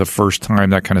to you was the first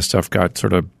time that kind of stuff got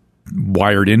sort of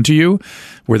wired into you.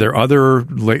 Were there other?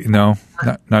 No,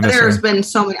 not necessarily. There's been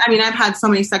so many. I mean, I've had so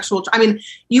many sexual. I mean,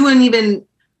 you wouldn't even.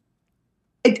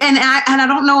 And I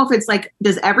don't know if it's like,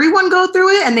 does everyone go through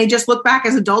it and they just look back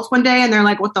as adults one day and they're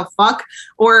like, what the fuck?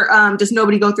 Or does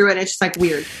nobody go through it and it's just like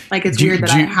weird? Like it's weird that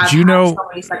I have so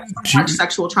many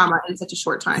sexual trauma in such a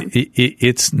short time.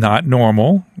 It's not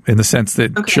normal in the sense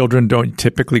that children don't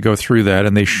typically go through that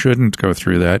and they shouldn't go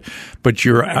through that. But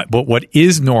but what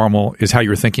is normal is how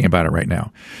you're thinking about it right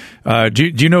now. Do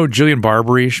you know Jillian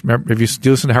Barbary? Do you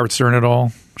listen to Howard Stern at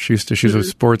all? She's a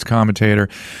sports commentator.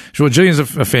 Jillian's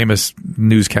a famous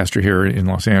newscaster here in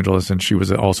Los Angeles, and she was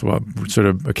also a sort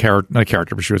of not a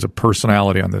character, but she was a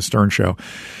personality on the Stern show.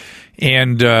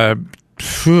 And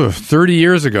 25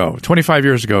 years ago,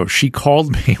 she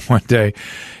called me one day,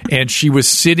 and she was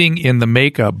sitting in the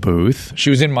makeup booth.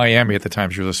 She was in Miami at the time.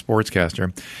 She was a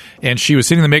sportscaster. And she was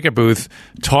sitting in the makeup booth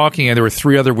talking, and there were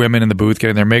 3 other women in the booth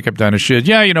getting their makeup done. And she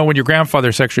said, when your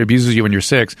grandfather sexually abuses you when you're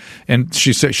 6, and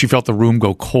she said she felt the room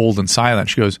go cold and silent.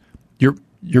 She goes, your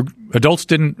adults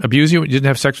didn't abuse you? You didn't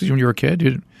have sex with you when you were a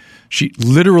kid? She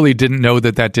literally didn't know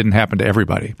that didn't happen to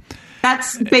everybody.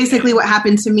 That's basically what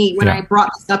happened to me when I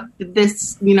brought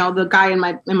the guy in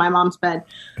my mom's bed,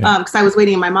 because I was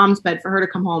waiting in my mom's bed for her to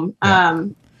come home.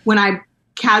 When I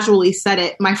casually said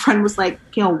it, my friend was like,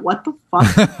 Gail, what the fuck?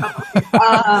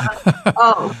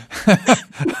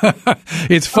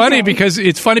 It's funny because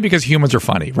humans are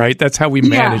funny, right? That's how we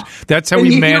manage. That's how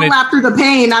we manage. You don't laugh through the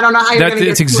pain. I don't know how you're going to get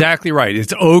It's exactly right.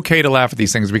 It's okay to laugh at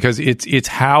these things because it's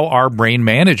how our brain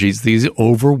manages these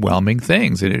overwhelming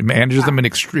things. It manages them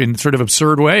in sort of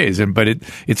absurd ways, but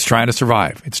it's trying to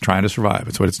survive. It's trying to survive.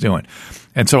 It's what it's doing.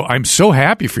 And so I'm so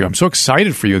happy for you. I'm so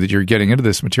excited for you that you're getting into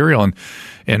this material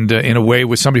and in a way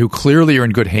with somebody who clearly are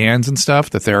in good hands and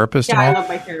stuff, the therapist. Yeah, I love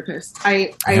my therapist.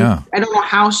 I don't know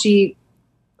how she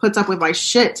puts up with my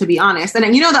shit, to be honest. And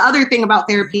the other thing about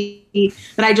therapy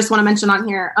that I just want to mention on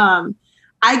here,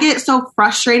 I get so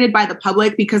frustrated by the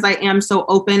public because I am so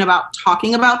open about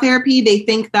talking about therapy. They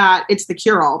think that it's the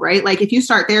cure-all, right? Like if you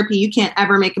start therapy, you can't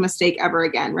ever make a mistake ever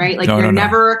again, right? Like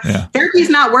therapy's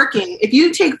not working. If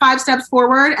you take 5 steps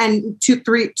forward and 2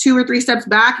 or 3 steps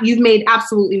back, you've made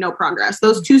absolutely no progress.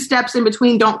 Those 2 steps in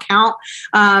between don't count.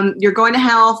 You're going to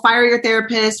hell. Fire your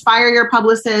therapist, fire your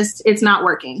publicist. It's not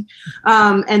working.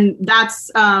 And that's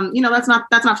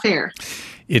not fair.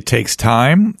 It takes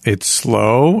time, it's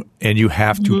slow, and you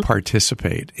have to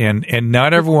participate. And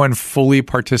not everyone fully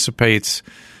participates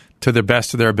to the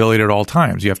best of their ability at all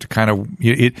times. You have to kind of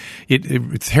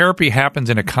therapy happens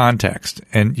in a context,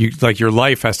 and your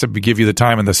life has to give you the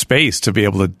time and the space to be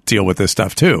able to deal with this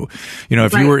stuff too.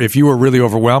 If you were really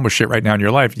overwhelmed with shit right now in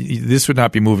your life, this would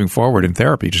not be moving forward in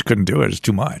therapy. You just couldn't do it. It's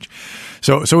too much.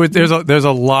 There's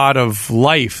a lot of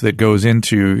life that goes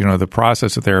into the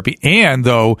process of therapy. And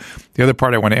though the other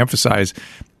part I want to emphasize,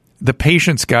 the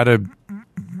patient's got to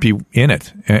be in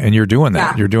it, and you're doing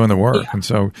that. Yeah. You're doing the work, and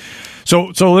so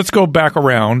let's go back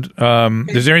around.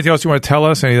 Is there anything else you want to tell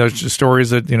us? Any other stories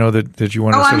that you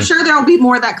want? Oh, I'm sure there will be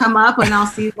more that come up, and I'll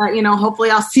see that. Hopefully,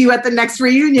 I'll see you at the next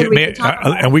reunion.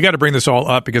 And we got to bring this all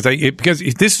up because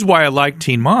this is why I like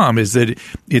Teen Mom is that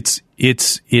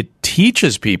it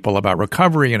teaches people about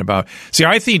recovery and about. See,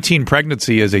 I think teen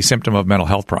pregnancy is a symptom of mental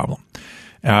health problem.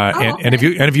 And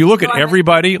if you look at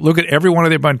everybody, look at every one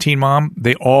of them on Teen Mom,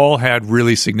 they all had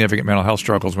really significant mental health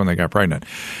struggles when they got pregnant,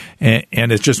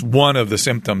 and it's just one of the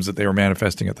symptoms that they were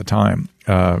manifesting at the time.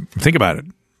 Think about it;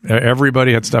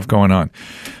 everybody had stuff going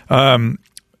on.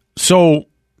 So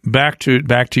back to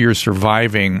your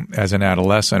surviving as an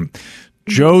adolescent.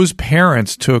 Joe's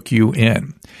parents took you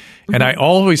in, and I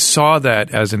always saw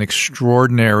that as an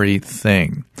extraordinary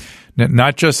thing.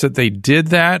 Not just that they did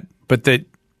that, but that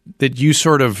you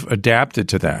sort of adapted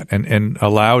to that and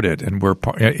allowed it, and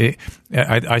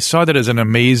I saw that as an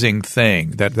amazing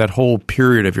thing, that whole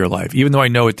period of your life. Even though I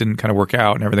know it didn't kind of work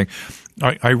out and everything,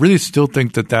 I really still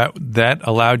think that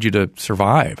allowed you to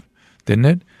survive, didn't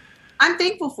it? I'm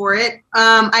thankful for it.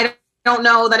 I don't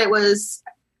know that it was.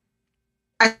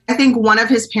 I think one of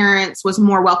his parents was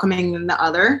more welcoming than the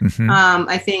other. Mm-hmm.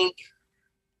 I think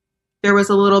there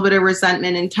was a little bit of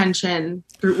resentment and tension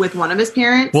with one of his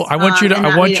parents. Well, I want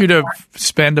you to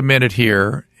spend a minute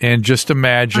here and just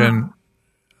imagine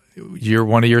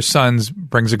one of your sons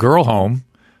brings a girl home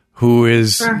who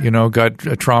is, got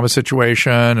a trauma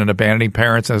situation and abandoning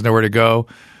parents and has nowhere to go.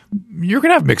 You're going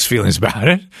to have mixed feelings about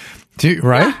it,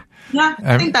 right? Yeah,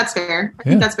 I think that's fair. I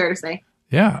think that's fair to say.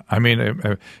 Yeah, I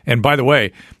mean, and by the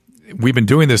way, we've been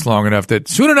doing this long enough that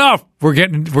soon enough we're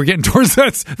getting towards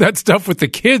that stuff with the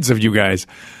kids of you guys.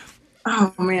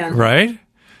 Oh man! Right?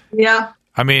 Yeah.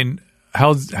 I mean,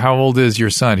 how old is your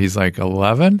son? He's like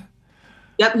 11.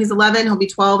 Yep, he's 11. He'll be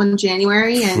 12 in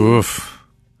January. And oof.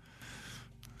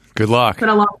 Good luck. Been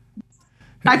a long.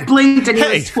 I blinked and he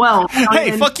was 12.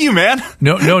 Hey, fuck you, man.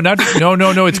 No.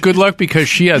 It's good luck because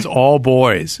she has all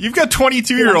boys. You've got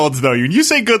 22-year-olds though. You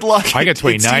say good luck. I got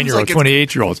 29-year-olds,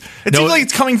 28-year-olds. It seems like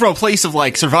it's coming from a place of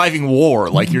like surviving war.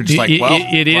 Like you're just like, well,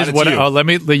 it is what.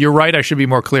 You're right. I should be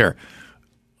more clear.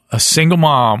 A single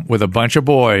mom with a bunch of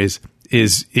boys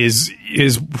is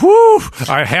whoo!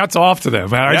 Hats off to them,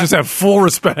 man. I just have full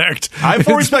respect. I have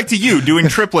full respect to you doing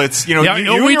triplets. We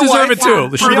deserve it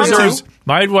too. She deserves.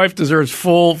 My wife deserves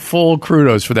full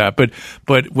kudos for that. But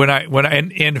when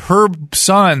I her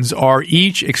sons are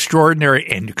each extraordinary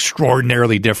and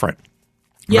extraordinarily different.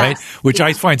 Yes. Right, which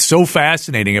I find so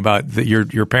fascinating about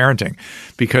your parenting,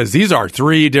 because these are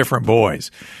three different boys.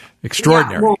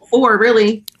 Extraordinary. Yeah, well, 4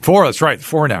 really. 4, that's right.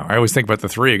 4 now. I always think about the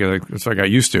 3 because it's like I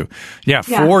used to. Yeah,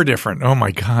 4 different. Oh my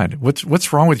God,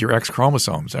 what's wrong with your X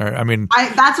chromosomes? I mean,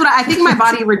 that's what I think. My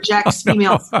body rejects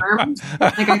female sperm.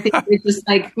 Like I think it's just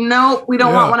like, no, we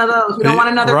don't want one of those. We don't want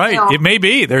another. Right. Male. It may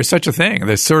be. There's such a thing.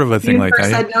 There's sort of a thing like that.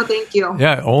 Said no, thank you.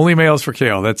 Yeah, only males for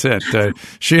Kale. That's it.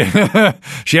 She had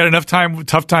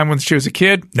tough time when she was a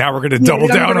kid. Now we're going to double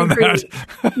down on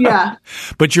that. Yeah.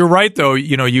 But you're right, though.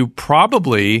 You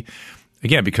probably.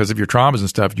 Again, because of your traumas and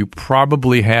stuff, you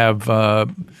probably have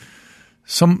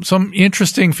some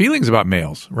interesting feelings about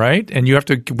males, right? And you have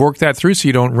to work that through so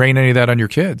you don't rain any of that on your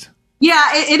kids. Yeah,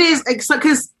 it is,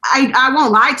 because I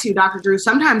won't lie to you, Dr. Drew.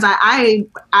 Sometimes I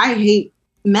hate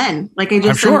men. Like I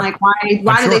just am like, why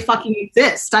do they fucking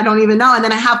exist? I don't even know. And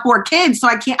then I have 4 kids, so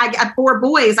I got 4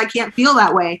 boys. I can't feel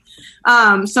that way.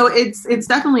 So it's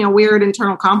definitely a weird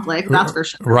internal conflict. That's for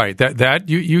sure. Right. That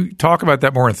you talk about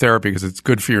that more in therapy because it's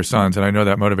good for your sons, and I know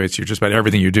that motivates you. Just about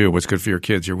everything you do, what's good for your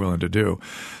kids, you're willing to do.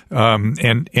 And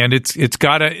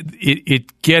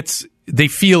they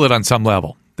feel it on some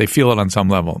level. They feel it on some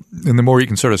level. And the more you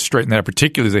can sort of straighten that up,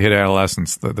 particularly as they hit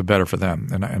adolescence, the better for them.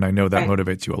 And I know that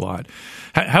motivates you a lot.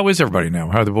 How is everybody now?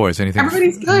 How are the boys? Anything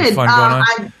Everybody's good. Fun going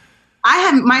on? I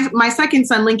have my second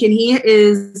son, Lincoln. He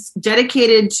is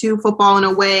dedicated to football in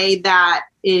a way that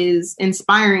is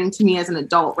inspiring to me as an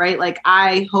adult, right? Like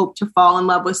I hope to fall in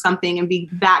love with something and be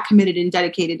that committed and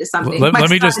dedicated to something. Let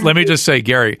me just say,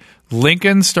 Gary,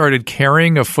 Lincoln started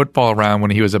carrying a football around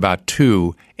when he was about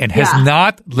 2 and has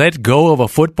not let go of a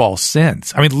football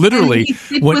since. I mean, literally. And he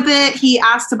sits with it. He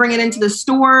asked to bring it into the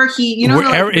store.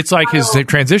 It's like his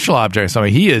transitional object. I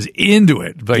mean, he is into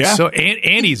it. Like so,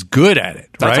 and he's good at it,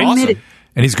 right? That's awesome.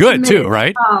 And he's good too,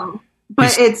 right?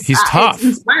 But he's tough. It's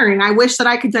inspiring. I wish that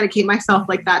I could dedicate myself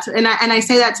like that. And I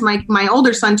say that to my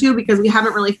older son too, because we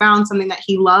haven't really found something that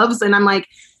he loves. And I'm like,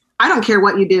 I don't care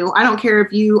what you do. I don't care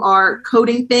if you are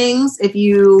coding things, if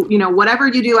you whatever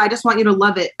you do, I just want you to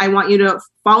love it. I want you to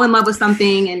fall in love with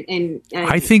something. And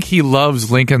I think he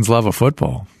loves Lincoln's love of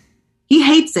football. He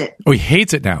hates it. Oh, he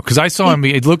hates it now. Because I saw him.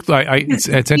 It looked like it's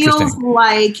interesting. It feels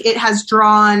like it has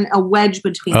drawn a wedge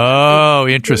between them. Oh,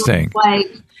 interesting.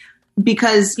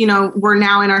 Because we're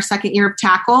now in our second year of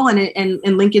tackle,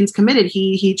 and Lincoln's committed.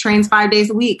 He trains 5 days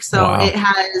a week, so it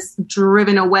has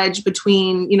driven a wedge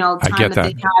between time I get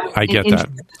that. I get that.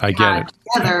 I get it.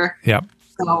 Together. Yeah.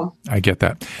 So I get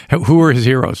that. Who are his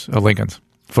heroes? Lincoln's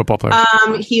football players.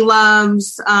 He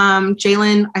loves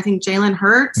Jalen. I think Jalen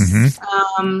Hurts.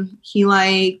 Mm-hmm. He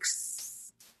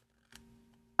likes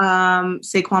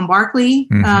Saquon Barkley.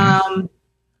 Mm-hmm.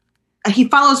 He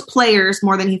follows players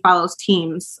more than he follows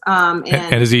teams. And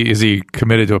is he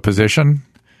committed to a position?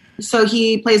 So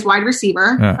he plays wide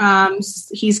receiver. Yeah.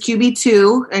 He's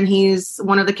QB2, and he's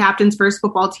one of the captain's first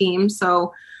football team.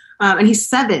 So, and he's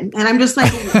 7, and I'm just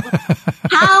like,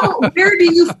 how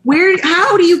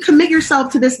do you commit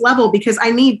yourself to this level? Because I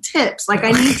need tips. Like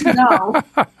I need to know.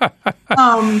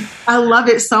 I love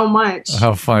it so much.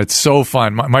 How fun. It's so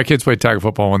fun. My kids played tackle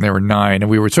football when they were 9, and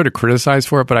we were sort of criticized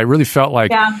for it, but I really felt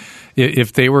like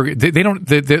if they were, they don't,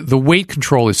 the weight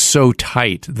control is so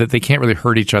tight that they can't really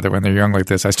hurt each other when they're young like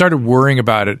this. I started worrying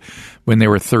about it when they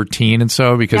were 13 and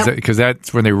so, because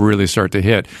that's when they really start to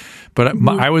hit. But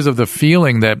I was of the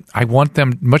feeling that I want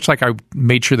them, much like I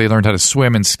made sure they learned how to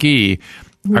swim and ski,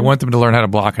 I want them to learn how to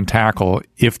block and tackle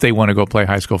if they want to go play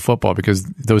high school football, because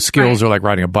those skills are like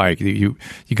riding a bike. You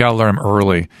got to learn them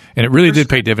early. And it really did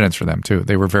pay dividends for them, too.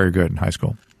 They were very good in high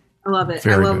school. I love it.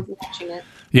 Very I love good. watching it.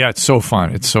 Yeah, it's so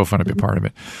fun. It's so fun to be a part of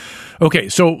it. Okay,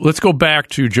 so let's go back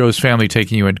to Joe's family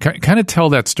taking you in. Kind of tell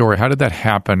that story. How did that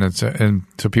happen? And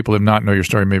so people who not know your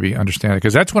story maybe understand it.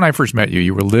 Because that's when I first met you.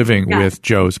 You were living with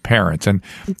Joe's parents. And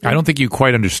I don't think you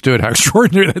quite understood how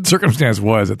extraordinary that circumstance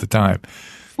was at the time.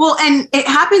 Well, and it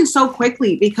happened so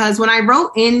quickly because when I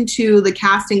wrote into the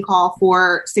casting call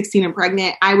for 16 and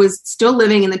Pregnant, I was still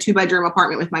living in the 2-bedroom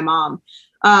apartment with my mom.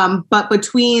 But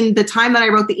between the time that I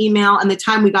wrote the email and the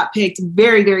time we got picked,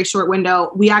 very, very short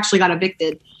window, we actually got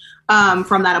evicted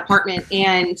from that apartment.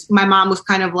 And my mom was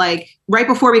kind of like, right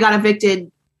before we got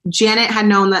evicted, Janet had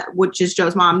known that, which is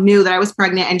Joe's mom, knew that I was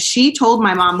pregnant. And she told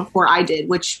my mom before I did,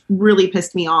 which really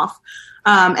pissed me off.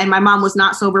 And my mom was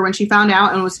not sober when she found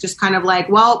out and was just kind of like,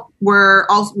 well,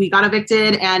 we got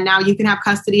evicted and now you can have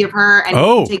custody of her.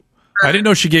 And take her. I didn't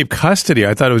know she gave custody.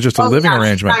 I thought it was just a living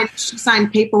arrangement. She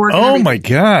signed paperwork. Oh my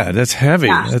God. That's heavy.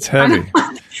 Yeah, that's heavy.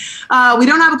 We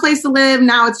don't have a place to live.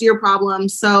 Now it's your problem.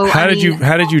 So how did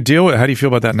you deal with it? How do you feel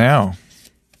about that now?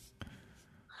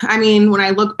 I mean, when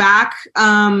I look back,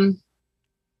 I'm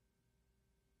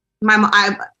not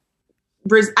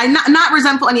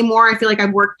resentful anymore. I feel like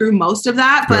I've worked through most of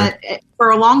that, but for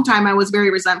a long time I was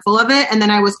very resentful of it. And then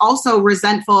I was also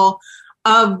resentful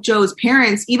of Joe's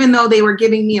parents, even though they were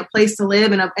giving me a place to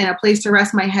live and a place to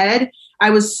rest my head.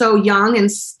 I was so young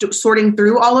and sorting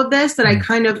through all of this that I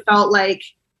kind of felt like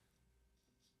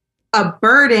a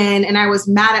burden, and I was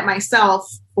mad at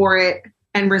myself for it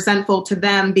and resentful to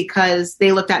them because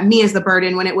they looked at me as the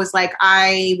burden when it was like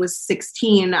I was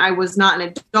 16. I was not an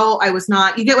adult. I was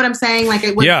not. You get what I'm saying? Like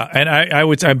it was. Yeah, and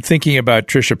I'm thinking about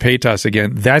Trisha Paytas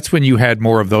again. That's when you had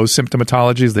more of those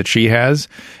symptomatologies that she has,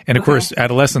 and of course,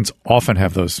 adolescents often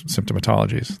have those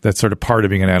symptomatologies. That's sort of part of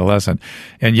being an adolescent.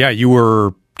 And yeah, you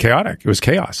were chaotic. It was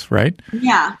chaos, right?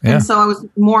 Yeah. And so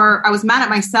I was mad at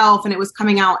myself, and it was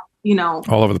coming out,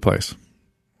 all over the place.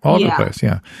 All over the place,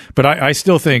 yeah. But I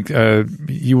still think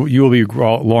you will be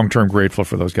long-term grateful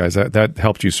for those guys. That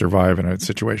helped you survive in a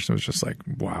situation that was just like,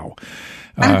 wow.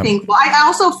 I'm thankful. I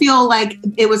also feel like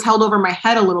it was held over my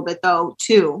head a little bit, though,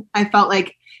 too. I felt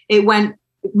like it went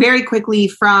very quickly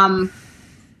from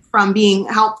being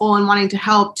helpful and wanting to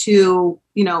help to,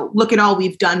 look at all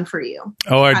we've done for you.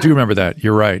 Oh, I do remember that.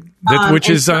 You're right. Which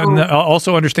is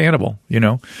also understandable,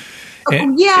 yeah,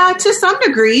 to some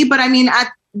degree. But I mean,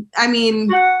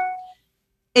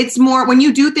 it's more when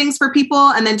you do things for people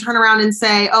and then turn around and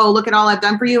say, oh, look at all I've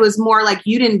done for you, is more like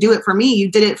you didn't do it for me. You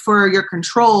did it for your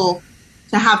control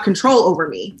to have control over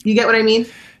me. You get what I mean?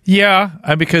 Yeah,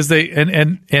 because they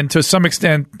and to some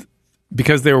extent,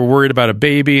 because they were worried about a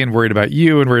baby and worried about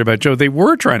you and worried about Joe, they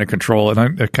were trying to control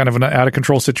a kind of an out of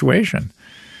control situation.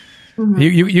 Mm-hmm.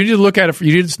 You need to look at it.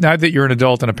 You need, now that you're an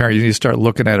adult and a parent, you need to start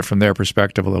looking at it from their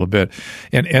perspective a little bit.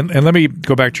 And let me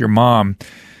go back to your mom.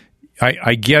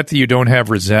 I get that you don't have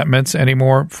resentments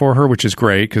anymore for her, which is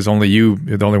great because only you're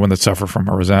the only one that suffer from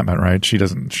her resentment, right? She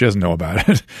doesn't know about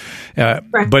it.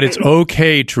 Right. But it's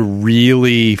okay to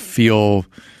really feel,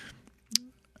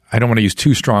 I don't want to use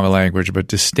too strong a language, but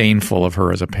disdainful of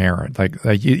her as a parent. Like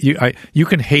you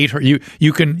can hate her.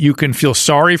 You can feel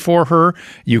sorry for her.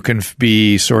 You can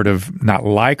be sort of not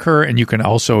like her, and you can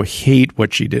also hate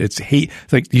what she did. It's hate.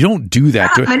 Like you don't do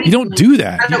that. You don't do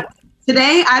that.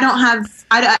 Today, I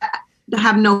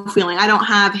have no feeling. I don't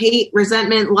have hate,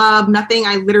 resentment, love, nothing.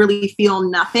 I literally feel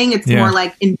nothing. It's more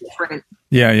like indifferent.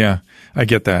 Yeah. I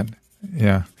get that.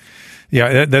 Yeah.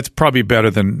 Yeah, that's probably better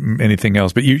than anything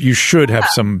else. But you should have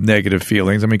some negative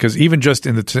feelings. I mean, because even just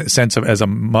in the sense of as a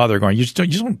mother going, you just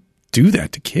don't do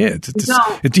that to kids.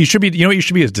 You should be. You know what you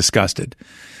should be is disgusted.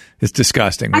 It's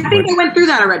disgusting. I think I went through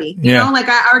that already. You know, like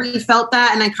I already felt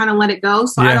that, and I kind of let it go.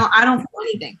 So I don't feel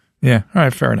anything. Yeah. All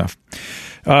right. Fair enough.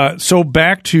 So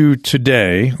back to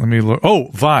today. Let me look. Oh,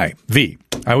 V.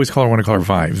 I always want to call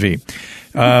her V.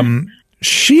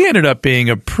 She ended up being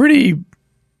a pretty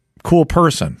cool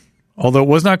person. Although it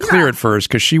was not clear at first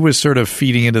because she was sort of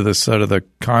feeding into the sort of the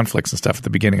conflicts and stuff at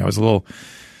the beginning. I was a little,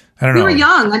 I don't know. We were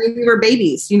young. I mean, we were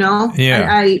babies, you know?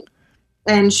 Yeah.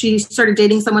 And she started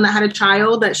dating someone that had a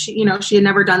child that she had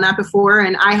never done that before.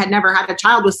 And I had never had a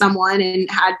child with someone and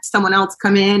had someone else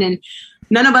come in, and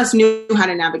none of us knew how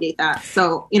to navigate that.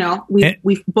 So,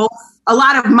 we both, a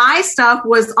lot of my stuff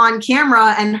was on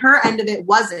camera and her end of it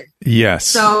wasn't. Yes.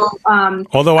 So,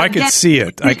 although I could see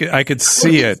it, I could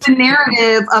see it. The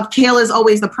narrative of Kayla's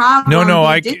always the problem. No,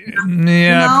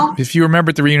 If you remember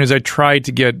at the reunions, I tried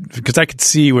to because I could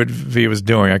see what V was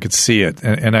doing. I could see it.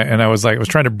 And I was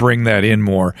trying to bring that in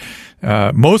more,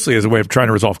 mostly as a way of trying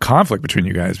to resolve conflict between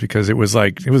you guys, because it was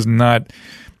not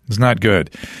good.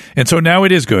 And so now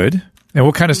it is good. And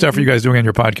what kind of stuff are you guys doing on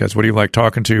your podcast? What do you like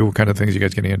talking to? What kind of things are you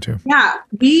guys getting into? Yeah,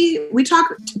 we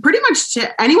talk pretty much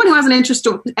to anyone who has an interest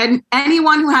and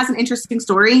anyone who has an interesting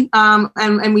story.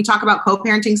 And we talk about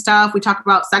co-parenting stuff. We talk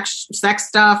about sex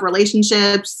stuff,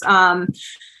 relationships,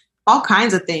 all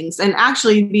kinds of things. And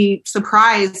actually be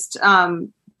surprised, the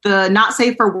not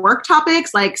safe for work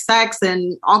topics like sex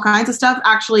and all kinds of stuff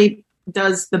actually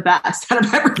does the best out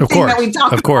of everything that we talk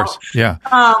about. Of course, yeah.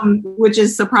 Which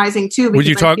is surprising too. Would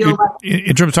you talk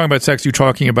in terms of talking about sex? You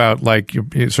talking about like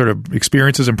sort of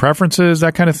experiences and preferences,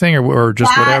 that kind of thing, or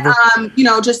just whatever?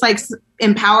 Just like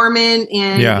empowerment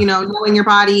and knowing your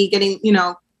body, getting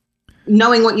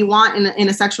knowing what you want in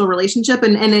a sexual relationship,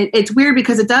 and it's weird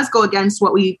because it does go against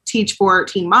what we teach for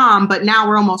Teen Mom. But now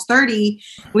we're almost 30.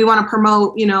 We want to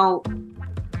promote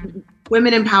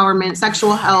women empowerment,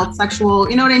 sexual health,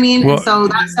 you know what I mean? Well, and so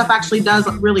that stuff actually does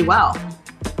really well.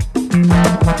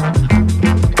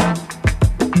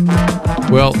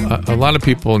 Well, a lot of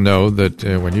people know that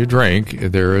when you drink,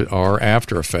 there are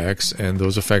after effects, and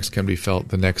those effects can be felt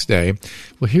the next day.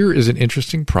 Well, here is an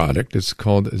interesting product. It's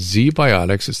called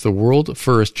Z-Biotics. It's the world's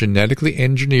first genetically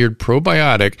engineered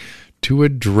probiotic to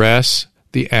address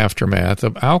the aftermath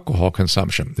of alcohol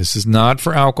consumption. This is not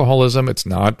for alcoholism. It's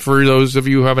not for those of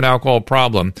you who have an alcohol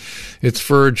problem. It's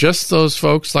for just those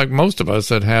folks like most of us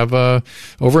that have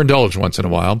overindulged once in a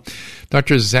while.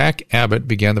 Dr. Zach Abbott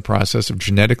began the process of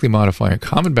genetically modifying a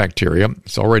common bacteria,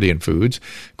 it's already in foods,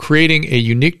 creating a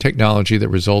unique technology that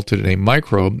resulted in a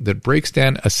microbe that breaks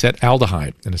down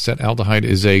acetaldehyde. And acetaldehyde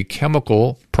is a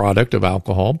chemical product of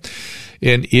alcohol,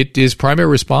 and it is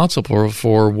primarily responsible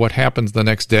for what happens the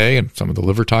next day and some of the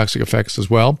liver toxic effects as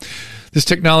well. This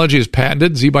technology is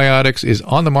patented. Z-Biotics is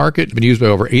on the market, been used by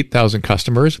over 8,000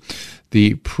 customers.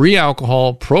 The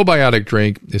pre-alcohol probiotic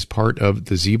drink is part of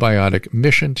the Z-Biotic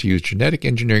mission to use genetic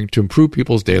engineering to improve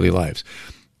people's daily lives.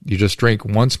 You just drink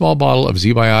one small bottle of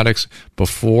Z-Biotics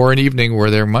before an evening where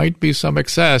there might be some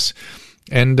excess,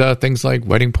 and things like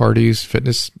wedding parties,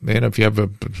 fitness, if you have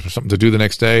something to do the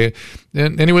next day,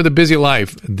 and anyway, with a busy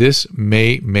life, this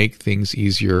may make things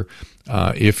easier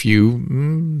if you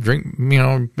drink,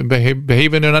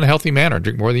 behave in an unhealthy manner,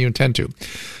 drink more than you intend to.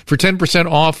 For 10%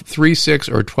 off 3, 6,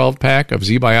 or 12-pack of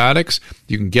Z-Biotics,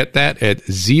 you can get that at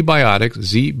Z-Biotics,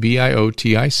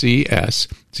 ZBIOTICS,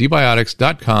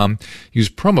 zbiotics.com. Use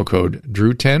promo code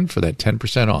DREW10 for that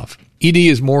 10% off. ED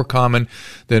is more common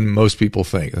than most people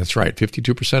think. That's right.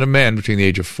 52% of men between the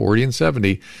age of 40 and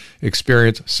 70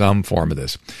 experience some form of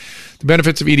this. The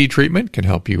benefits of ED treatment can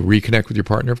help you reconnect with your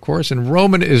partner, of course, and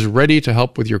Roman is ready to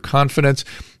help with your confidence,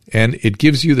 and it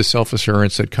gives you the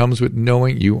self-assurance that comes with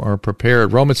knowing you are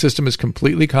prepared. Roman's system is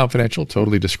completely confidential,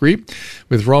 totally discreet.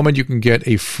 With Roman, you can get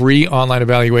a free online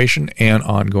evaluation and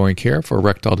ongoing care for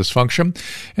erectile dysfunction.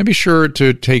 And be sure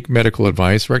to take medical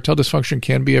advice. Erectile dysfunction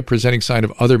can be a presenting sign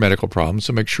of other medical problems,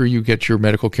 so make sure you get your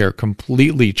medical care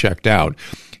completely checked out.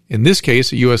 In this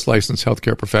case, a U.S. licensed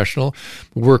healthcare professional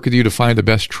will work with you to find the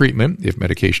best treatment if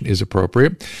medication is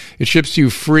appropriate. It ships to you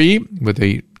free with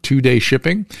a 2-day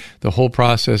shipping. The whole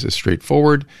process is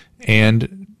straightforward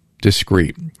and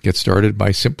discreet. Get started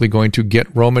by simply going to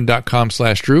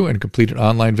getroman.com/Drew and complete an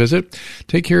online visit.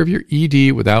 Take care of your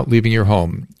ED without leaving your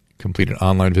home. Complete an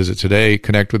online visit today.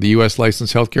 Connect with a U.S.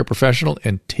 licensed healthcare professional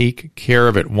and take care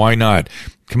of it. Why not?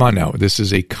 Come on now. This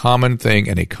is a common thing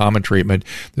and a common treatment.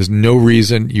 There's no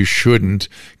reason you shouldn't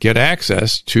get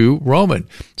access to Roman.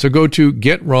 So go to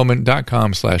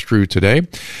getroman.com/Drew today.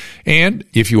 And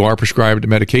if you are prescribed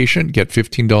medication, get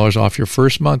 $15 off your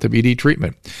first month of ED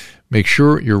treatment. Make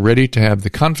sure you're ready to have the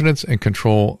confidence and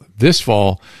control this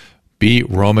fall. Be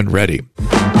Roman ready.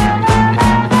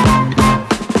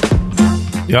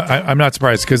 Yeah, I'm not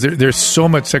surprised because there's so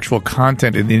much sexual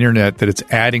content in the internet that it's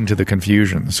adding to the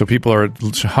confusion. So people are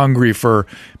hungry for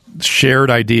shared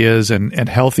ideas and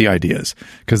healthy ideas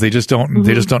because they just don't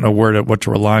know what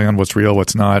to rely on, what's real,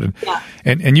 what's not.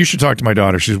 And you should talk to my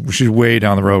daughter. She's way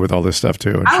down the road with all this stuff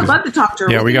too. And I would love to talk to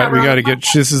her. Yeah, we got to get.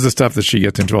 This is the stuff that she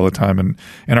gets into all the time.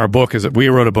 And our book is we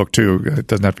wrote a book too. It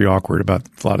doesn't have to be awkward about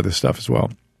a lot of this stuff as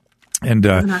well. And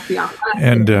I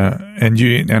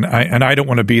don't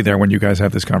want to be there when you guys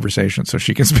have this conversation, so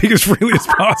she can speak as freely as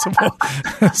possible.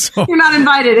 So, you're not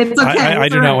invited. It's okay. I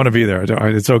do not want to be there.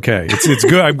 It's okay. It's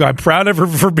good. I'm proud of her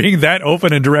for being that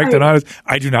open and direct and honest.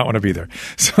 I do not want to be there.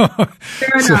 So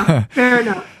Fair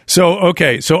enough. So,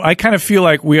 okay. So I kind of feel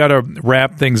like we ought to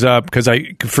wrap things up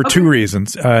for two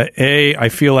reasons. A, I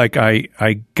feel like I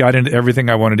got into everything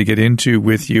I wanted to get into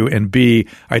with you. And B,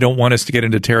 I don't want us to get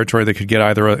into territory that could get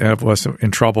either of us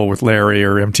in trouble with Larry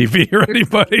or MTV or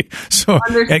anybody. So,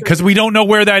 because we don't know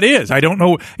where that is. I don't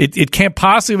know. It can't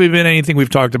possibly have been anything we've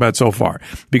talked about so far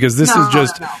because this is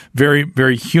just very,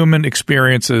 very human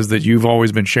experiences that you've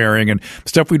always been sharing and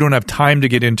stuff we don't have time to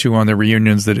get into on the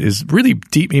reunions that is really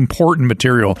deep, important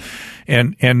material.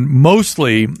 And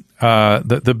mostly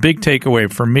the big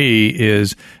takeaway for me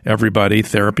is everybody,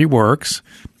 therapy works.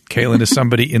 Kailyn is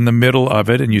somebody in the middle of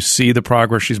it, and you see the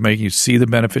progress she's making. You see the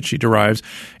benefits she derives,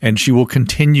 and she will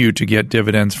continue to get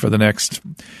dividends for the next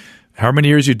however many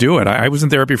years you do it. I was in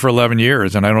therapy for 11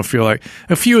 years, and I don't feel like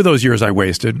a few of those years I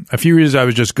wasted. A few years I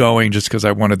was just going just because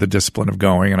I wanted the discipline of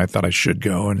going, and I thought I should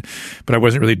go, but I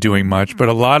wasn't really doing much. But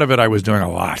a lot of it I was doing a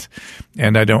lot,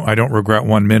 and I don't regret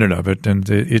 1 minute of it. And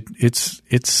it's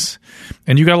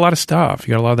and you got a lot of stuff.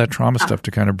 You got a lot of that trauma stuff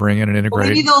to kind of bring in and integrate. Well,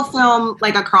 maybe they'll film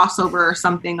like a crossover or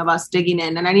something of us digging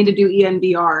in, and I need to do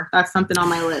EMDR. That's something on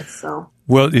my list. So.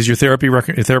 Well, is your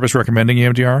therapist recommending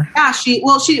EMDR? Yeah,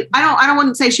 I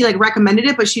wouldn't say she like recommended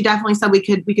it, but she definitely said we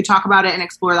could talk about it and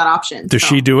explore that option. Does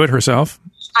she do it herself?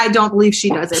 I don't believe she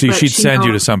does it. So she'd send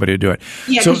you to somebody to do it.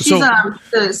 Yeah, she's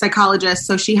a psychologist,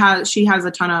 so she has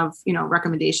a ton of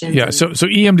recommendations. Yeah, so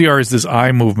EMDR is this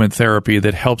eye movement therapy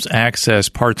that helps access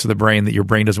parts of the brain that your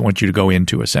brain doesn't want you to go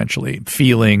into. Essentially,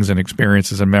 feelings and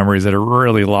experiences and memories that are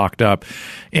really locked up,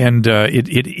 and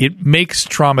it makes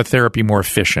trauma therapy more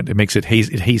efficient. It makes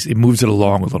it moves it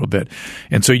along a little bit,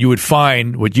 and so you'd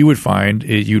probably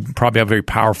have a very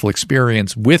powerful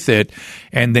experience with it,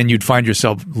 and then you'd find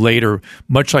yourself later.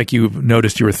 Much like you've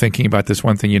noticed you were thinking about this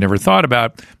one thing you never thought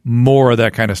about, more of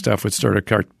that kind of stuff would start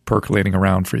percolating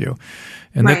around for you.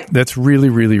 And that's really,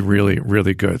 really, really,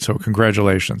 really good. So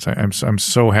congratulations. I'm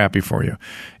so happy for you.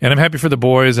 And I'm happy for the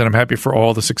boys, and I'm happy for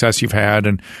all the success you've had.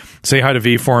 And say hi to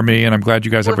V for me. And I'm glad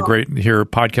you guys have a great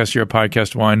podcast here at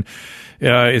Podcast One.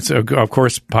 It's, of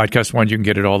course, Podcast One. You can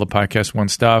get it all the Podcast One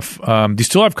stuff. Do you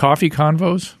still have coffee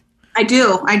convos? I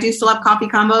do still have coffee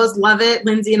combos. Love it.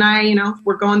 Lindsay and I,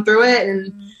 we're going through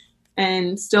it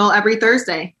and still every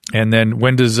Thursday. And then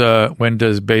when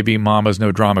does Baby Mama's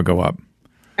No Drama go up?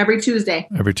 Every Tuesday.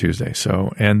 Every Tuesday.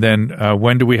 So, and then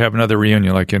when do we have another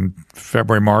reunion? Like in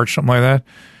February, March, something like that?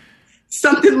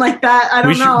 Something like that. I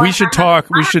don't know. We should talk.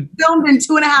 We should filmed in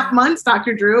 2.5 months,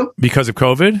 Dr. Drew. Because of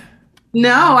COVID?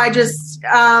 No, I just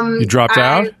you dropped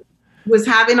out? Was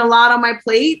having a lot on my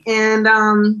plate, and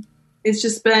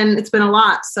it's been a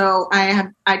lot. So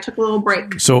I took a little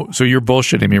break. So you're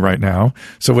bullshitting me right now.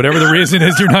 So whatever the reason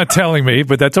is, you're not telling me,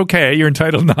 but that's okay. You're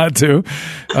entitled not to.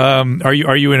 Are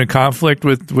you in a conflict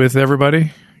with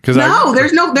everybody?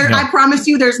 I promise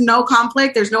you, there's no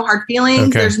conflict. There's no hard feelings.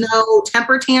 Okay. There's no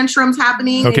temper tantrums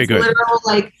happening. Okay, it's good.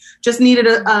 literal, just needed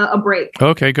a break.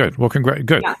 Okay, good. Well, good.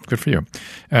 Yeah. Good for you.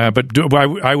 But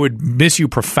I would miss you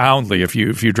profoundly if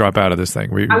you drop out of this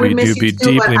thing. I would miss you'd you be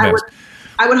too, deeply but missed.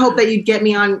 I would hope that you'd get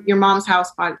me on your mom's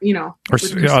house, or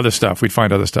other stuff. We'd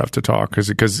find other stuff to talk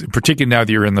because particularly now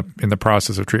that you're in the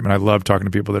process of treatment, I love talking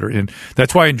to people that are in.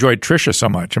 That's why I enjoyed Trisha so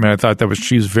much. I mean, I thought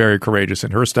she's very courageous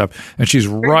in her stuff, and she's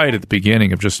right at the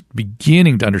beginning of just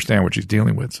beginning to understand what she's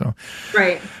dealing with. So,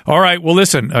 right. All right. Well,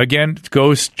 listen again.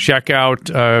 Go check out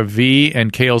V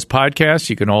and Kale's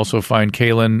podcast. You can also find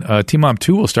Kailyn. Teen Mom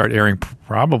 2 will start airing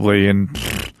probably in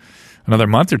another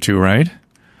month or two, right?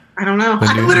 I don't know.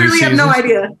 I literally have no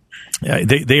idea. Yeah,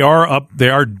 they are up. They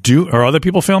are due. Are other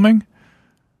people filming?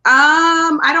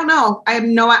 I don't know. I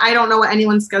don't know what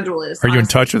anyone's schedule is. Are you in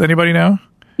touch with anybody now?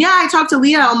 Yeah, I talk to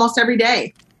Leah almost every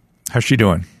day. How's she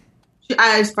doing?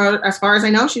 As far as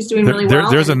I know, she's doing really well.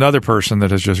 There's another person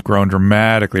that has just grown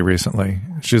dramatically recently.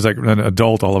 She's like an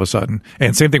adult all of a sudden,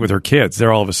 and same thing with her kids.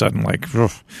 They're all of a sudden like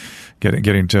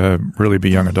getting to really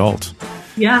be young adults.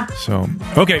 Yeah. So,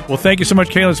 okay. Well, thank you so much,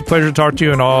 Kailyn. It's a pleasure to talk to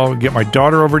you, and I'll get my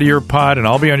daughter over to your pod, and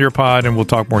I'll be on your pod, and we'll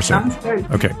talk more soon. Sounds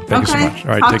good. Okay. Thank you so much.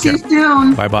 All right. Talk take to care. you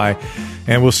soon. Bye-bye.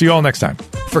 And we'll see you all next time.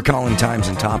 For calling times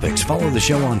and topics, follow the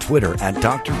show on Twitter at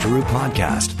Dr. Drew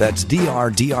Podcast. That's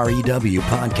DRDREW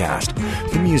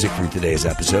Podcast. The music from today's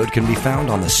episode can be found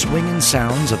on the swinging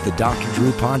sounds of the Dr.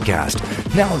 Drew Podcast,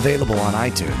 now available on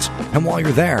iTunes. And while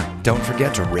you're there, don't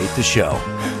forget to rate the show.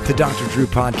 The Dr. Drew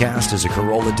Podcast is a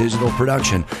Corolla Digital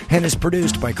production and is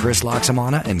produced by Chris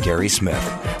Loxamana and Gary Smith.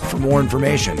 For more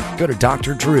information, go to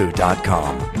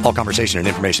drdrew.com. All conversation and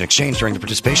information exchanged during the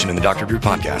participation in the Dr. Drew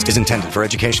Podcast is intended for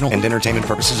educational and entertainment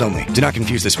purposes only. Do not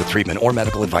confuse this with treatment or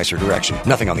medical advice or direction.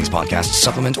 Nothing on these podcasts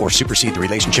supplement or supersede the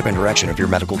relationship and direction of your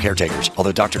medical caretakers.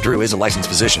 Although Dr. Drew is a licensed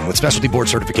physician with specialty board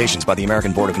certifications by the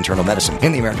American Board of Internal Medicine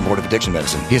and the American Board of Addiction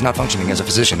Medicine, he is not functioning as a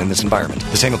physician in this environment.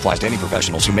 The same applies to any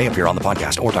professionals who may appear on the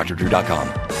podcast or drdrew.com.